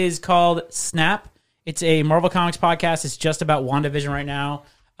morning. It is called Snap. It's a Marvel Comics podcast. It's just about WandaVision right now.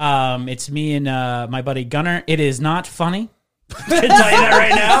 It's me and my buddy Gunnar. It is not funny. I can tell you that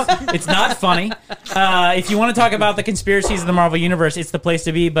right now. It's not funny. If you want to talk about the conspiracies of the Marvel Universe, it's the place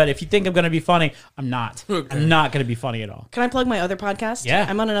to be. But if you think I'm going to be funny, I'm not. Okay. I'm not going to be funny at all. Can I plug my other podcast? Yeah.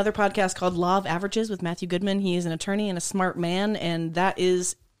 I'm on another podcast called Law of Averages with Matthew Goodman. He is an attorney and a smart man, and that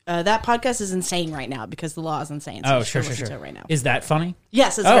is that podcast is insane right now because the law is insane. So Oh, you should sure. listen to it right now. Is that funny?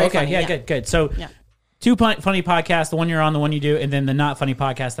 Yes, it's Oh, very okay. funny. Yeah, good. So, Yeah. 2 funny podcasts, the one you're on, the one you do, and then the not funny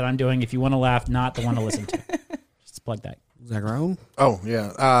podcast that I'm doing. If you want to laugh, not the one to listen to. Just plug that. Zach Rowan? Oh,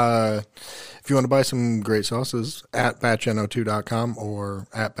 yeah. If you want to buy some great sauces, at batchno2.com or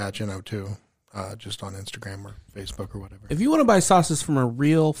at batchno2, just on Instagram or Facebook or whatever. If you want to buy sauces from a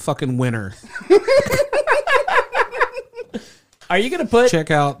real fucking winner, Are you gonna put?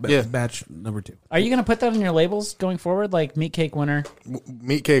 check out Yeah. batch number 2. Are you gonna put that on your labels going forward, like meat cake winner?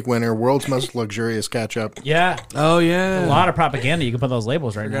 Meat cake winner, world's most luxurious ketchup. Yeah, Oh, yeah. a lot of propaganda. You can put those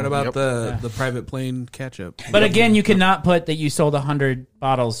labels right Forgot now. about Yep. the private plane ketchup. But again, you cannot put that you sold 100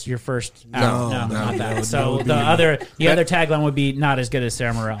 bottles your first. No, no, no, not that that. would- So that would the be- other tagline would be not as good as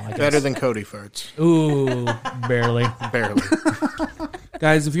Sarah Morel. I guess. Better than Cody farts. Ooh, barely. Barely.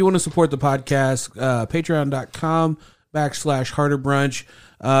 Guys, if you want to support the podcast, patreon.com/Harder Brunch.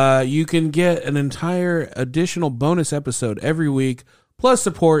 You can get an entire additional bonus episode every week, plus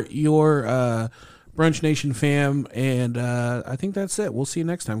support your Brunch Nation fam. And I think that's it. We'll see you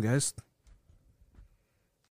next time, guys.